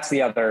like, that's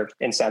the other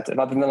incentive,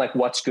 other than like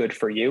what's good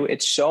for you.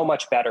 It's so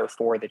much better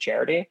for the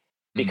charity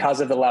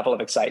because of the level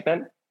of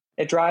excitement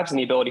it drives and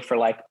the ability for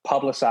like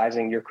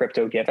publicizing your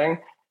crypto giving.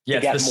 Yeah,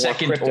 it's the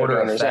second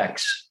order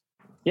effects.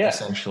 Yeah,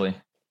 essentially.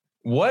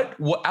 What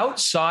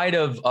outside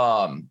of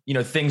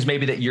things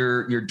maybe that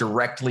you're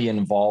directly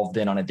involved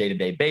in on a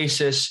day-to-day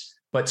basis,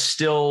 but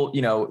still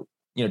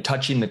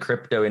touching the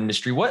crypto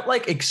industry, what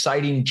like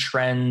exciting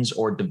trends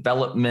or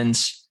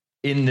developments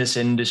in this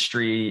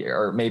industry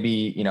or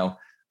maybe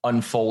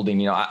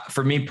unfolding?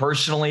 For me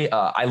personally,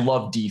 I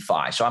love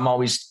DeFi, so I'm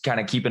always kind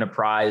of keeping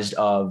apprised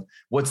of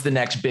what's the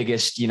next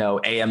biggest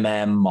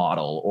AMM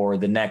model or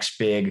the next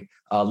big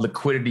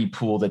liquidity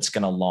pool that's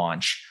going to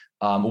launch.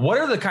 What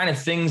are the kind of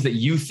things that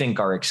you think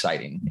are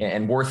exciting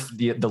and worth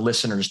the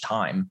listener's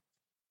time?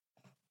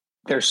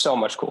 There's so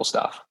much cool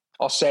stuff.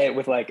 I'll say it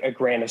with like a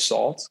grain of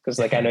salt, because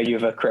like, I know you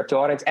have a crypto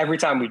audience. Every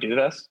time we do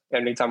this,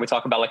 anytime we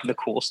talk about like the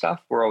cool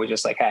stuff, we're always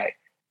just like, hey,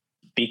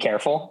 be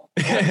careful.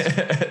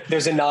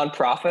 There's a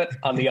nonprofit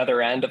on the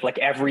other end of like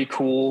every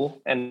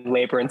cool and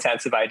labor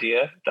intensive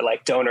idea that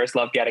like donors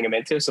love getting them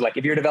into. So like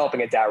if you're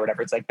developing a DAO or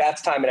whatever, it's like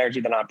that's time and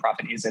energy the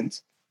nonprofit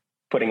isn't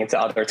putting into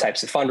other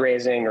types of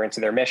fundraising or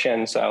into their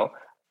mission. So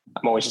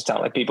I'm always just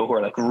telling like people who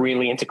are like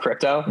really into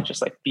crypto,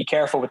 just like be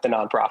careful with the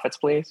nonprofits,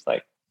 please.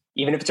 Like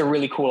even if it's a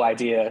really cool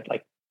idea,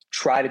 like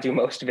try to do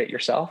most of it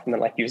yourself and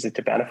then like use it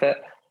to benefit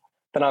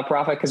the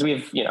nonprofit. Cause we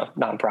have, you know,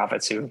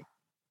 nonprofits who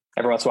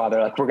every once in a while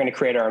they're like, we're going to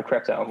create our own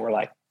crypto. And we're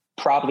like,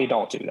 probably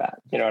don't do that.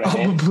 You know what I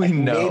mean? Probably like,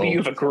 no. Maybe you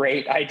have a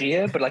great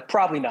idea, but like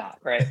probably not.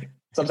 Right.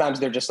 Sometimes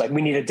they're just like,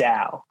 we need a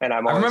DAO. And I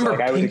remember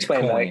like, I would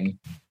explain like,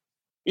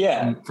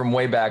 yeah, from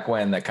way back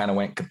when that kind of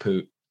went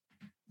kaput.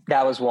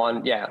 That was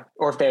one. Yeah.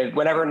 Or if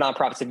whenever a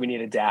nonprofit said we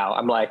need a DAO,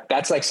 I'm like,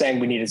 that's like saying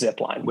we need a zip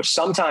line, which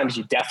sometimes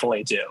you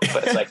definitely do,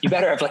 but it's like, you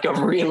better have like a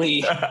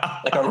really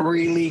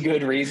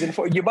good reason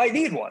for it. You might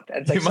need one.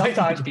 And it's like,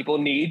 sometimes people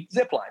need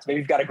zip lines. Maybe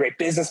you've got a great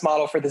business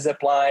model for the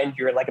zip line.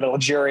 You're like in a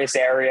luxurious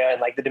area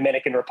in like the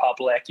Dominican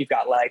Republic. You've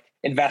got like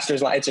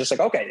investors. It's just like,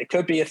 okay, it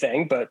could be a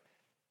thing, but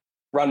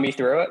run me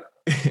through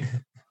it.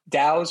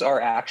 DAOs are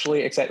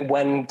actually exciting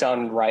when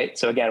done right.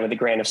 So again, with a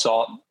grain of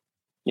salt,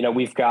 you know,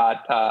 we've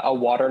got a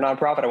water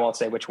nonprofit. I won't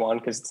say which one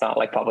because it's not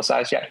like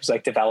publicized yet. It's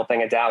like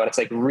developing a DAO and it's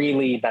like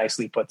really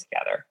nicely put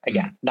together.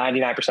 Again,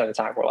 99% of the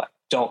time we're like,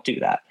 don't do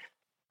that.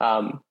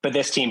 But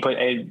this team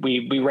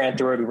we ran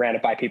through it. We ran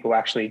it by people who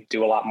actually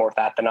do a lot more of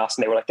that than us.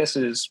 And they were like, this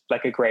is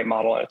like a great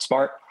model and it's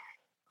smart.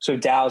 So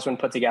DAOs, when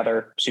put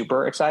together,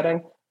 super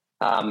exciting.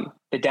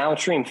 The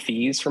downstream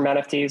fees from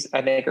NFTs,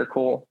 I think are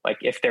cool. Like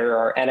if there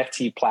are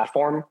NFT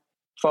platform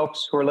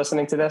folks who are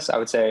listening to this, I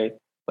would say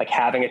like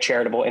having a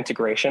charitable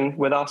integration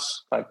with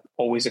us, like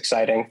always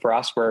exciting for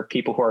us, where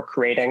people who are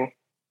creating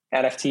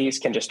NFTs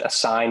can just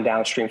assign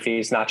downstream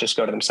fees, not just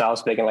go to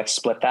themselves, but they can like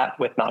split that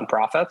with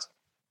nonprofits.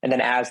 And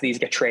then as these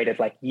get traded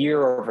like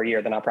year over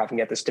year, the nonprofit can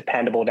get this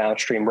dependable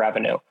downstream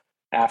revenue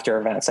after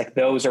events. Like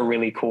those are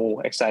really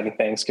cool, exciting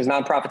things because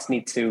nonprofits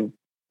need to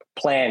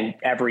plan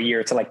every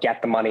year to like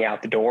get the money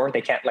out the door.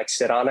 They can't like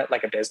sit on it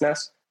like a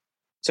business.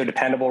 So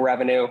dependable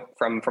revenue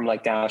from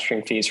like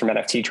downstream fees from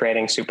NFT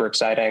trading, super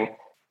exciting.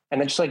 And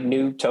then just like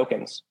new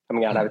tokens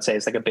coming out, I would say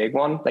is like a big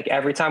one. Like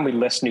every time we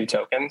list new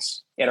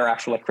tokens in our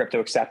actual like crypto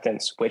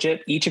acceptance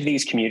widget, each of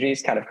these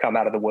communities kind of come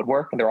out of the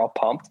woodwork and they're all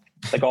pumped.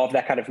 Like all of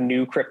that kind of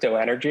new crypto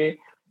energy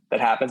that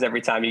happens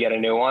every time you get a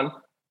new one.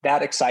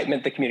 That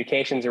excitement, the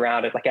communications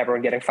around it, like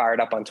everyone getting fired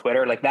up on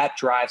Twitter, like that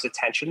drives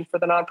attention for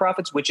the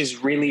nonprofits, which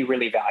is really,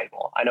 really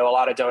valuable. I know a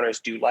lot of donors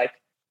do like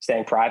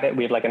staying private.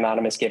 We have like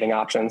anonymous giving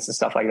options and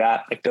stuff like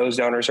that. Like those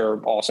donors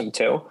are awesome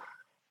too.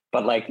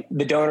 But like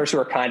the donors who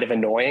are kind of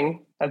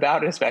annoying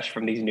about it, especially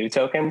from these new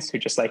tokens who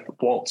just like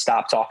won't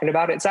stop talking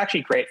about it, it's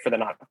actually great for the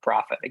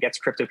nonprofit. It gets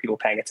crypto people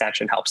paying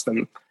attention, helps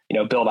them, you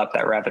know, build up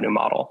that revenue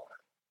model.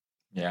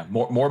 Yeah.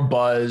 More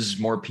buzz,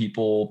 more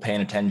people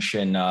paying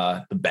attention,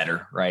 the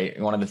better, right?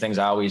 One of the things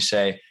I always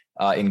say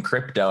in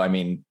crypto, I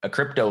mean, a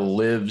crypto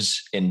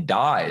lives and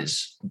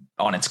dies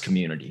on its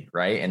community,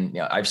 right? And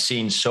you know, I've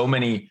seen so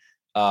many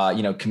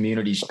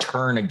communities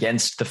turn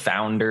against the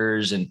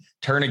founders and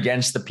turn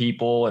against the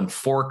people and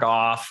fork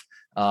off,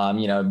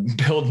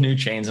 build new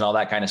chains and all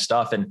that kind of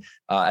stuff. And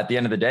at the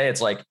end of the day,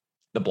 it's like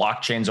the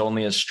blockchain's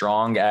only as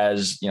strong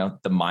as, you know,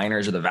 the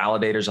miners or the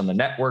validators on the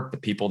network, the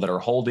people that are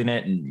holding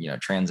it and, you know,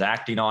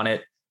 transacting on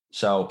it.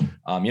 So,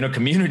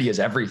 community is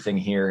everything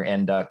here,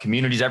 and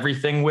community is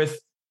everything with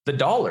the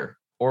dollar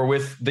or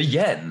with the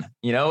yen.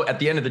 You know, at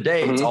the end of the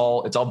day, it's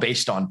all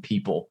based on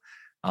people.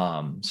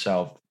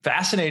 So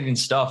fascinating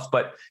stuff.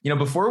 But, you know,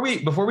 before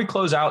we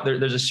close out,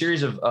 there's a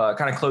series of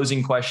kind of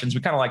closing questions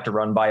we kind of like to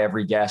run by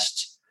every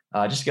guest,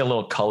 just to get a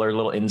little color, a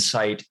little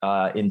insight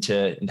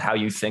into how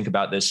you think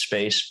about this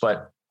space.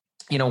 But,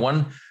 you know,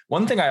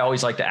 one thing I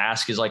always like to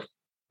ask is like,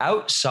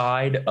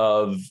 outside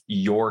of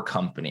your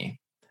company,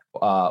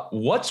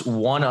 what's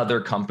one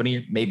other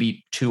company,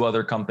 maybe two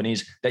other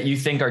companies that you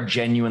think are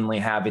genuinely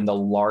having the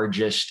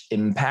largest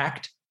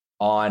impact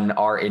on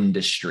our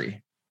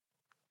industry?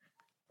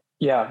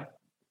 Yeah.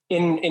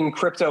 In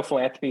crypto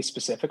philanthropy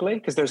specifically,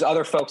 because there's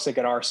other folks like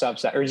in our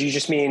subset, or do you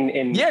just mean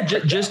in? Yeah,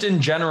 just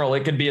in general,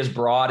 it could be as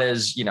broad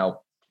as, you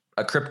know,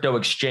 a crypto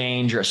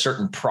exchange or a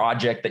certain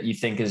project that you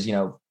think is, you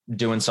know,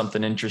 doing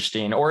something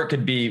interesting, or it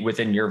could be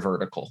within your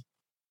vertical.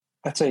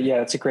 That's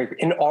a great,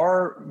 in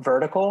our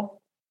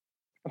vertical,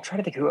 I'm trying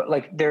to think who,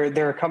 like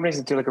there are companies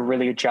that do like a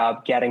really good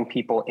job getting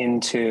people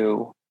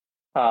into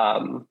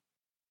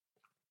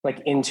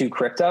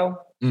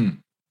crypto.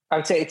 I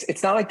would say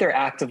it's not like they're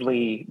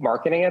actively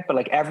marketing it, but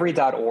like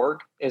every.org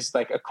is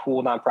like a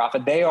cool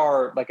nonprofit. They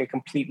are like a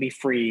completely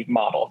free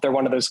model. They're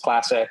one of those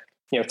classic,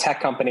 you know,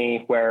 tech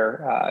company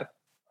where,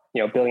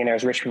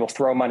 billionaires, rich people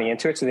throw money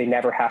into it. So they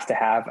never have to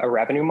have a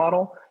revenue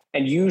model.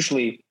 And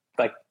usually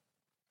like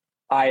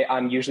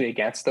I'm usually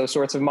against those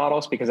sorts of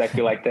models because I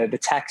feel like the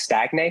tech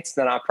stagnates,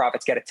 the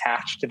nonprofits get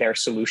attached to their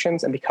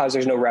solutions. And because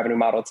there's no revenue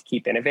model to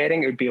keep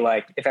innovating, it would be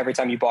like if every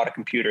time you bought a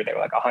computer, they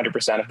were like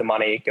 100% of the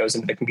money goes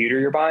into the computer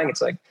you're buying.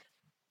 It's like,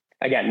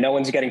 again, no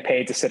one's getting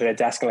paid to sit at a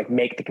desk and like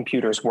make the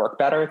computers work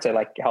better to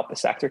like help the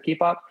sector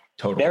keep up.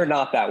 Totally. They're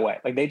not that way.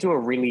 Like they do a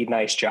really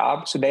nice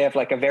job. So they have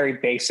like a very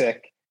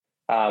basic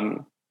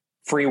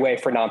free way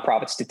for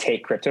nonprofits to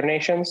take crypto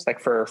donations. Like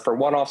for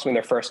one-offs when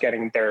they're first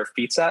getting their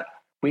feet set,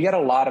 we get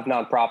a lot of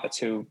nonprofits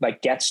who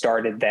like get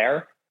started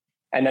there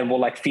and then we'll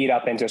like feed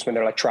up into us when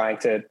they're like trying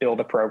to build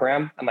a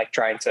program and like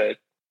trying to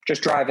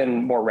just drive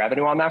in more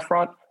revenue on that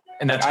front.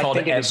 And that's called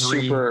it's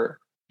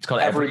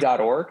called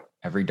every.org.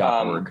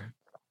 Every.org.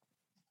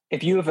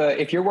 If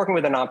you're working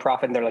with a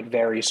nonprofit and they're like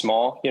very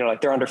small, you know,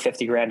 like they're under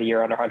 50 grand a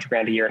year, under 100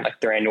 grand a year, and like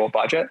their annual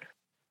budget,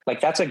 like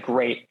that's a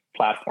great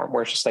platform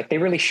where it's just like, they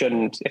really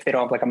shouldn't, if they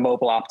don't have like a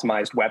mobile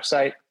optimized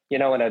website, you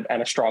know, and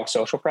a strong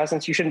social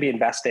presence, you shouldn't be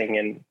investing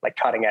in like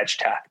cutting edge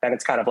tech. Then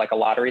it's kind of like a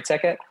lottery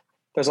ticket.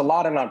 There's a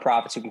lot of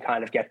nonprofits who can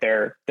kind of get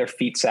their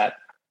feet set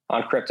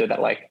on crypto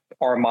that like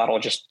our model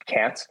just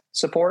can't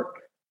support.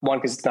 One,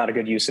 because it's not a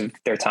good use of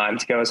their time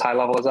to go as high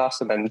level as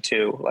us. And then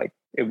two, like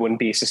it wouldn't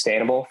be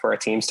sustainable for a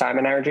team's time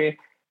and energy.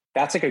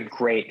 That's like a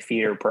great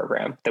feeder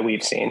program that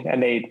we've seen.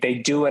 And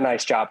they do a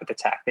nice job with the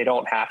tech. They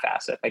don't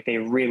half-ass it. Like they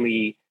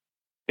really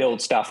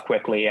build stuff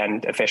quickly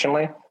and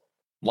efficiently.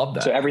 Love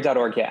that. So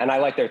every.org, yeah. And I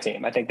like their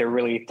team. I think they're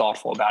really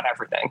thoughtful about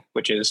everything,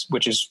 which is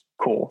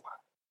cool.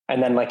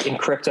 And then like in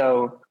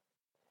crypto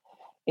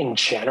in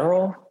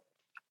general,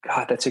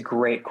 God, that's a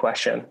great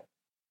question.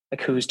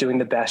 Like who's doing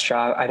the best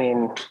job? I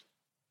mean,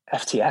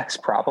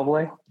 FTX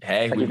probably.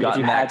 Hey, like we've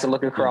gotten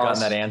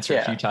that answer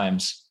a few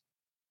times.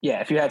 Yeah,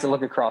 if you had to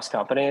look across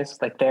companies,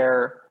 like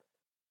they're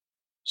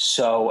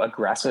so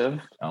aggressive,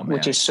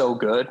 which is so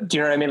good. Do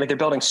you know what I mean? Like they're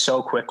building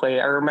so quickly.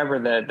 I remember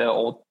the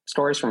old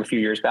stories from a few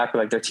years back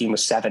where like their team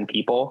was 7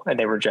 people and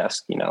they were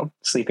just, you know,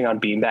 sleeping on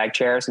beanbag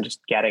chairs and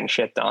just getting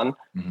shit done.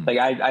 Mm-hmm. Like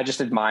I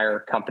just admire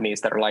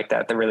companies that are like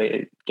that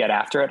really get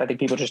after it. I think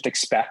people just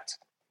expect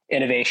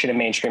innovation and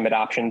mainstream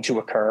adoption to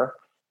occur,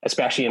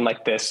 especially in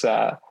like this,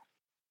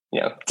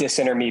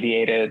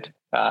 disintermediated,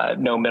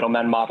 no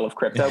middlemen model of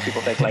crypto.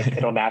 People think like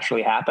it'll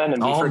naturally happen.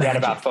 And we forget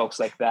about folks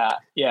like that.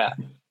 Yeah.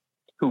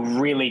 Who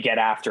really get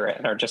after it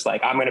and are just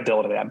like, I'm going to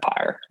build an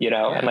empire, you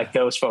know? Yeah. And like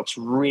those folks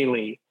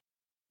really,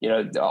 you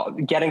know,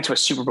 getting to a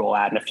Super Bowl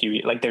ad in a few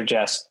years, like they're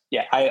just,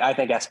 I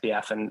think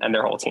SBF and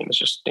their whole team is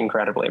just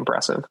incredibly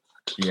impressive.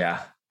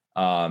 Yeah.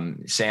 Sam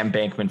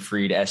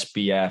Bankman-Fried,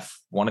 SBF,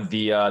 one of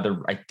the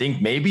I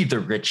think maybe the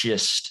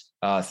richest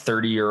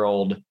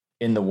 30-year-old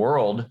in the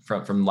world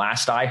from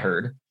last I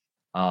heard.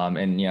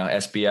 And, you know,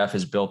 SBF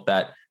has built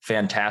that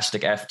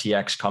fantastic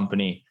FTX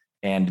company,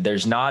 and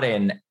there's not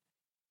an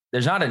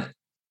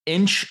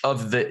inch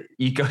of the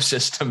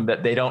ecosystem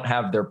that they don't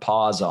have their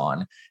paws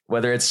on,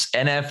 whether it's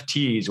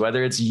NFTs,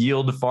 whether it's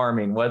yield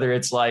farming, whether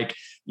it's like,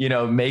 you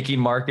know, making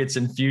markets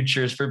and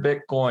futures for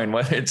Bitcoin,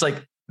 whether it's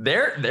like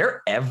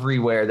they're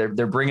everywhere.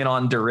 They're bringing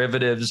on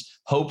derivatives,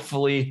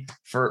 hopefully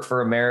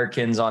for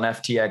Americans on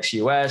FTX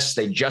US.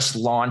 They just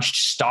launched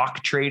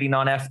stock trading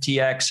on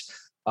FTX.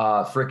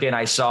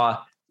 I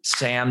saw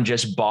Sam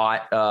just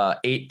bought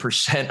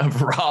 8% of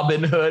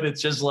Robinhood.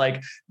 It's just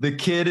like the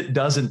kid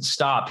doesn't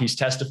stop. He's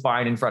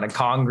testifying in front of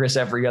Congress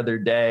every other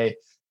day,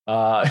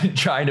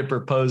 trying to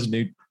propose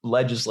new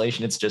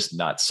legislation. It's just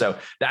nuts. So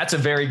that's a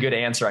very good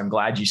answer. I'm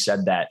glad you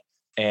said that.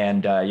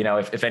 And,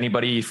 if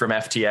anybody from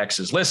FTX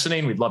is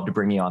listening, we'd love to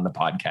bring you on the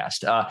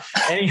podcast.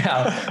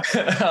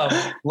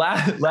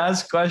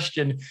 Last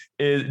question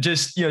is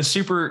just,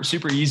 super,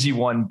 super easy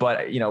one.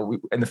 But,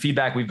 and the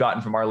feedback we've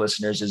gotten from our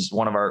listeners is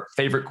one of our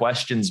favorite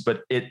questions.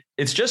 But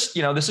it's just,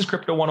 this is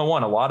Crypto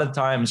 101. A lot of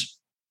times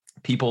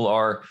people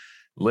are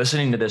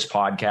listening to this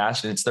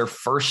podcast and it's their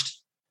first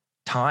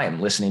time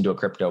listening to a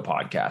crypto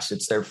podcast.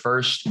 It's their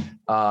first,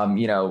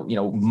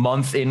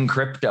 month in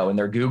crypto, and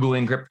they're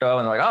Googling crypto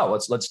and they're like, oh,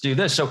 let's do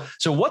this.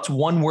 So what's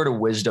one word of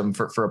wisdom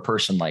for a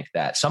person like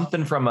that?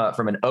 Something from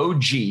an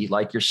OG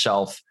like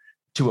yourself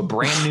to a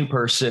brand new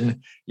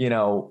person,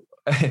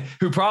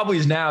 who probably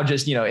is now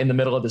just, in the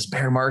middle of this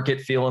bear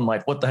market feeling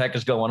like, what the heck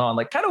is going on?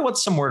 Like kind of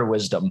what's some word of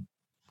wisdom?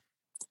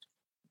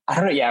 I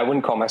don't know. Yeah, I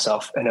wouldn't call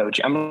myself an OG.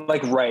 I'm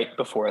like right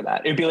before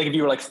that. It'd be like if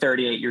you were like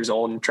 38 years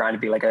old and trying to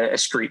be like a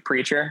street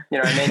preacher, you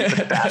know what I mean? You put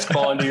the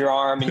basketball under your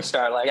arm and you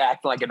start like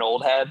acting like an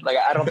old head. Like,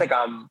 I don't think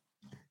I'm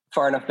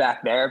far enough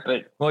back there,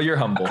 but well, you're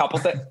humble. A couple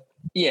things.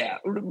 Yeah,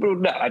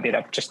 no, I mean,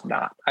 I'm just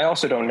not. I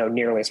also don't know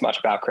nearly as much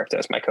about crypto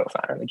as my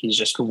co-founder. Like he's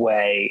just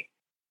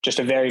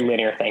a very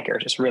linear thinker,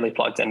 just really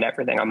plugged into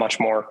everything. I'm much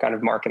more kind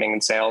of marketing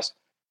and sales.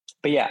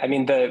 But yeah, I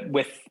mean,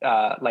 with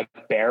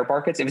bear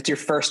markets, if it's your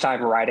first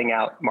time riding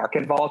out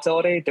market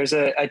volatility, there's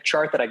a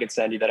chart that I could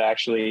send you that I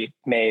actually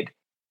made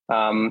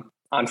on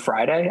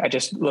Friday. I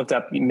just looked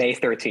up May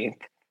 13th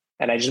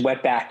and I just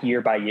went back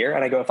year by year.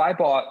 And I go, if I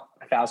bought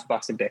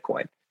 $1,000 in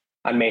Bitcoin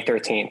on May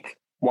 13th,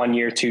 1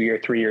 year, 2 year,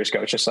 3 years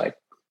ago, it's just like,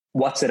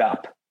 what's it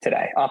up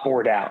today, up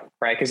or down,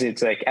 right? Because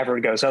it's like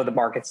everyone goes, oh, the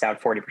market's down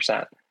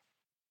 40%.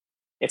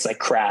 it's like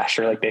crashed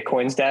or like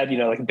Bitcoin's dead,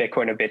 like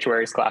Bitcoin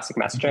obituaries, classic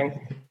messaging.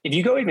 If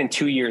you go even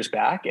 2 years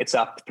back, it's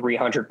up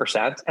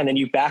 300%. And then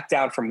you back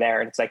down from there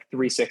and it's like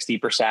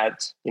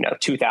 360%,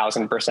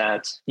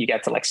 2000%. You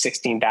get to like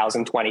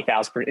 16,000,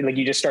 20,000. Like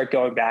you just start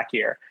going back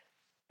here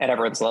and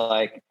everyone's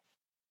like,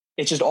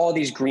 it's just all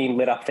these green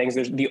lit up things.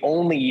 There's the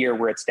only year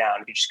where it's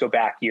down. If you just go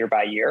back year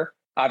by year,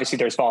 obviously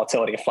there's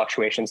volatility and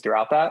fluctuations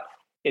throughout that,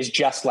 is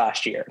just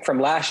last year. From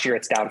last year,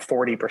 it's down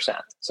 40%.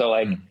 So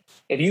like,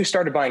 if you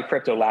started buying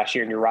crypto last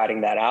year and you're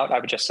riding that out, I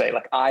would just say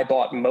like, I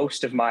bought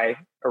most of my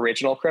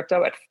original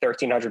crypto at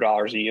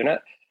 $1,300 a unit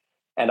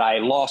and I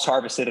loss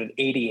harvested at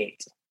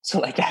 88. So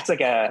like, that's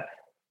like a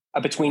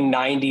between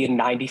 90 and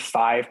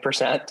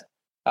 95%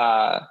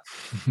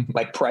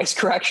 like price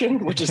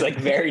correction, which is like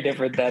very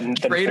different than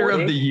Trader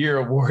 40. of the Year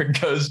award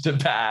goes to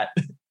Pat.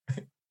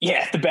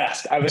 Yeah, the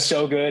best. I was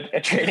so good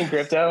at trading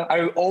crypto.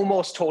 I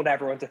almost told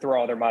everyone to throw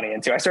all their money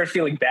into it. I started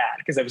feeling bad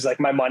because it was like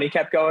my money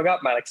kept going up,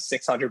 my like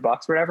 $600 or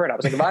whatever. And I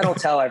was like, if I don't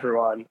tell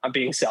everyone, I'm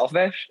being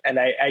selfish. And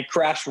I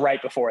crashed right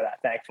before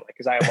that, thankfully,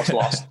 because I almost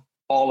lost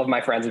all of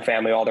my friends and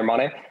family, all their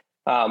money.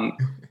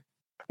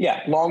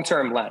 Yeah,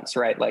 long-term lens,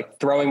 right? Like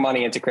throwing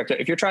money into crypto.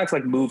 If you're trying to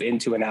like move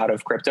into and out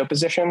of crypto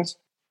positions,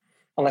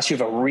 unless you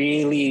have a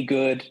really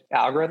good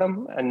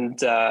algorithm, and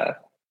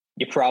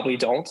you probably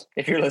don't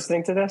if you're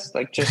listening to this,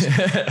 like just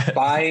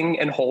buying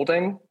and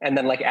holding and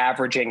then like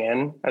averaging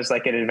in as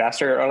like an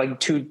investor are like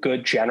two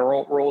good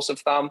general rules of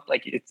thumb.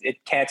 Like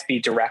it can't be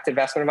direct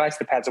investment advice.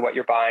 Depends on what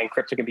you're buying.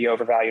 Crypto can be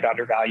overvalued,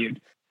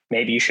 undervalued.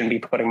 Maybe you shouldn't be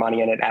putting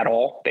money in it at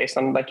all based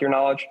on like your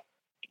knowledge.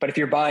 But if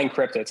you're buying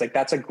crypto, it's like,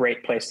 that's a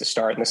great place to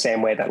start in the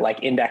same way that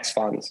like index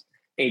funds,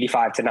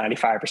 85 to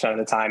 95% of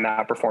the time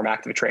outperform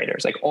active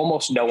traders. Like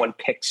almost no one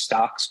picks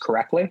stocks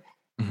correctly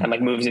and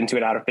like moves into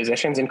and out of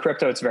positions. In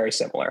crypto, it's very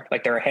similar.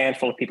 Like there are a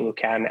handful of people who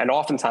can, and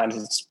oftentimes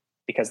it's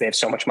because they have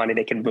so much money,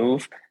 they can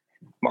move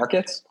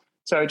markets.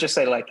 So I would just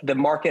say like the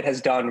market has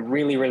done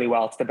really, really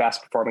well. It's the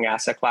best performing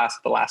asset class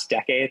of the last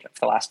decade, of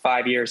the last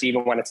 5 years.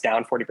 Even when it's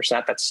down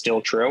 40%, that's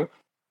still true.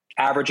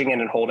 Averaging in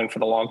and holding for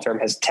the long term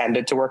has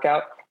tended to work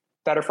out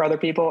better for other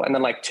people. And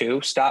then like 2,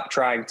 stop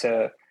trying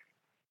to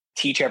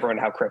teach everyone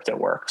how crypto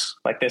works.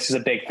 Like this is a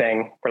big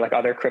thing where like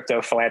other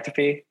crypto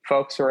philanthropy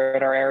folks who are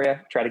in our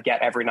area try to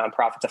get every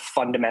nonprofit to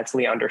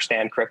fundamentally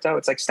understand crypto.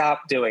 It's like,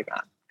 stop doing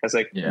that. Because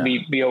like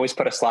we always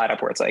put a slide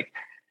up where it's like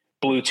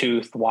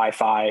Bluetooth,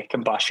 Wi-Fi,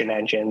 combustion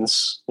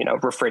engines,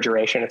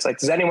 refrigeration. It's like,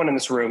 does anyone in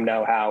this room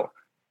know how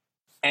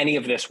any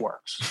of this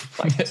works?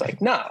 Like, it's like,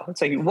 no,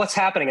 it's like, what's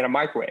happening in a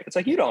microwave? It's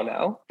like, you don't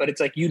know, but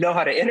it's like, you know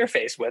how to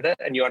interface with it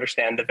and you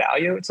understand the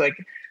value. It's like,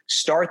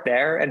 start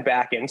there and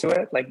back into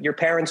it. Like your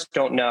parents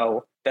don't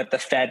know that the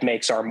Fed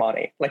makes our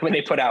money. Like when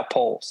they put out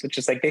polls, it's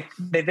just like,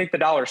 they think the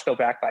dollar is still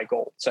backed by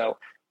gold. So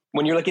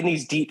when you're looking at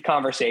these deep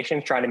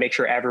conversations, trying to make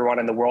sure everyone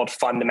in the world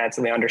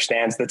fundamentally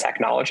understands the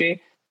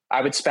technology,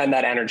 I would spend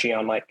that energy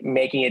on like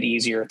making it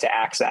easier to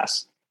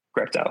access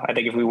crypto. I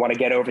think if we want to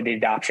get over the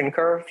adoption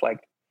curve, like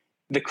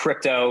the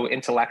crypto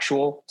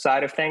intellectual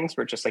side of things,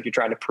 where just like you're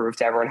trying to prove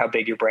to everyone how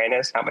big your brain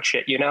is, how much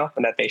shit you know,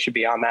 and that they should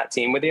be on that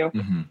team with you,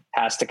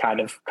 has to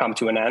kind of come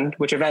to an end,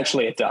 which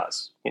eventually it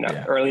does.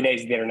 Early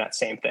days of the internet,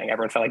 same thing.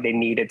 Everyone felt like they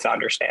needed to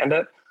understand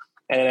it.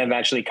 And then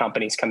eventually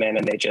companies come in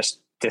and they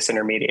just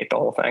disintermediate the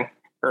whole thing,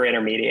 or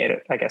intermediate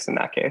it, I guess, in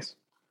that case.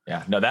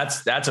 Yeah, no,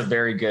 that's a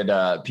very good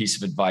piece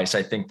of advice.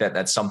 I think that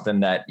that's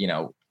something that,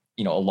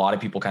 a lot of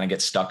people kind of get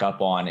stuck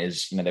up on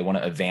is, they want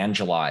to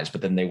evangelize,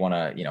 but then they want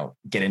to,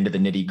 get into the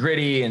nitty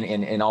gritty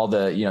and all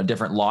the,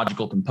 different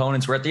logical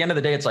components, where at the end of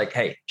the day, it's like,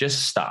 hey,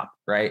 just stop,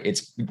 right?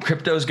 It's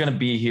crypto is going to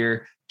be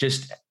here.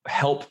 Just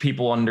help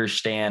people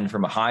understand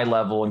from a high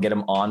level and get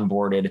them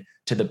onboarded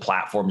to the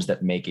platforms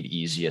that make it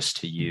easiest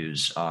to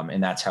use.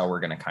 And that's how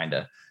we're going to kind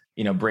of,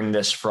 bring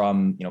this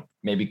from,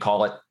 maybe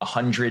call it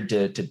 100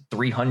 to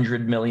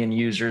 300 million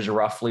users,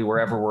 roughly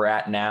wherever we're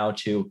at now,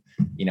 to,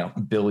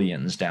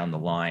 billions down the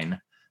line.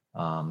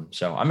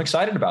 So I'm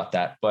excited about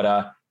that.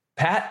 But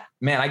Pat,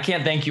 man, I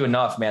can't thank you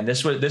enough, man.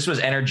 This was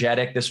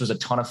energetic. This was a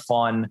ton of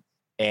fun.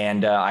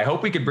 And I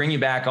hope we could bring you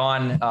back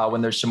on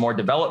when there's some more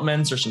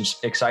developments or some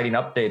exciting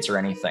updates or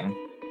anything.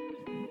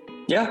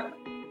 Yeah,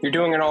 you're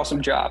doing an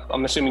awesome job.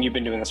 I'm assuming you've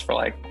been doing this for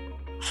like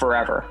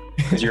forever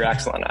because you're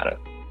excellent at it.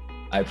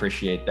 I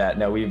appreciate that.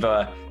 No, we've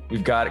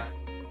got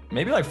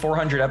maybe like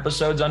 400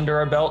 episodes under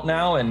our belt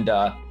now, and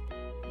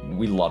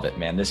we love it,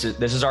 man. This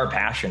is our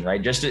passion,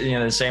 right? Just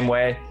the same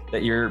way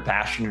that you're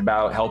passionate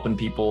about helping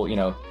people,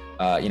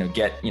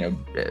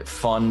 get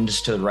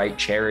funds to the right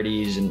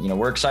charities, and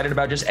we're excited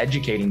about just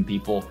educating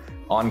people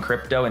on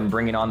crypto and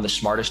bringing on the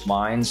smartest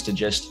minds to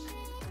just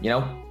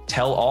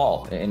tell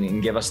all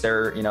and give us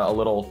their a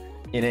little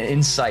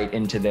insight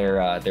into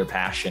their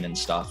passion and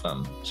stuff.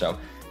 So.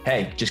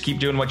 Hey, just keep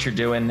doing what you're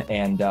doing,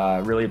 and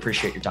really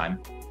appreciate your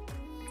time.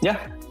 Yeah,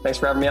 thanks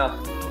for having me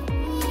on.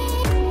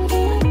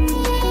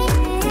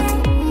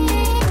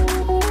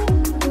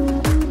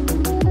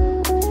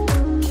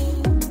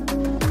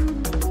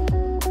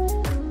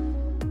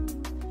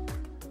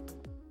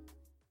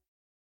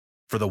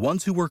 For the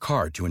ones who work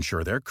hard to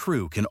ensure their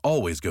crew can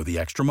always go the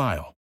extra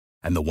mile,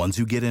 and the ones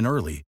who get in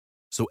early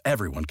so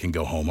everyone can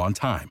go home on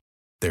time.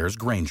 There's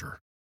Grainger,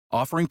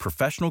 offering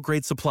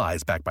professional-grade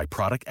supplies backed by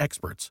product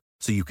experts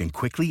so you can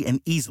quickly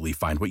and easily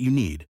find what you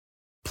need.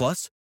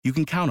 Plus, you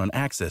can count on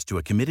access to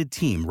a committed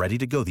team ready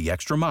to go the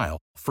extra mile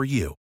for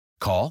you.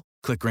 Call,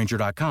 click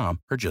Grainger.com,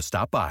 or just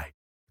stop by.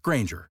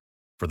 Grainger,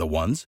 for the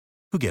ones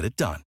who get it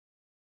done.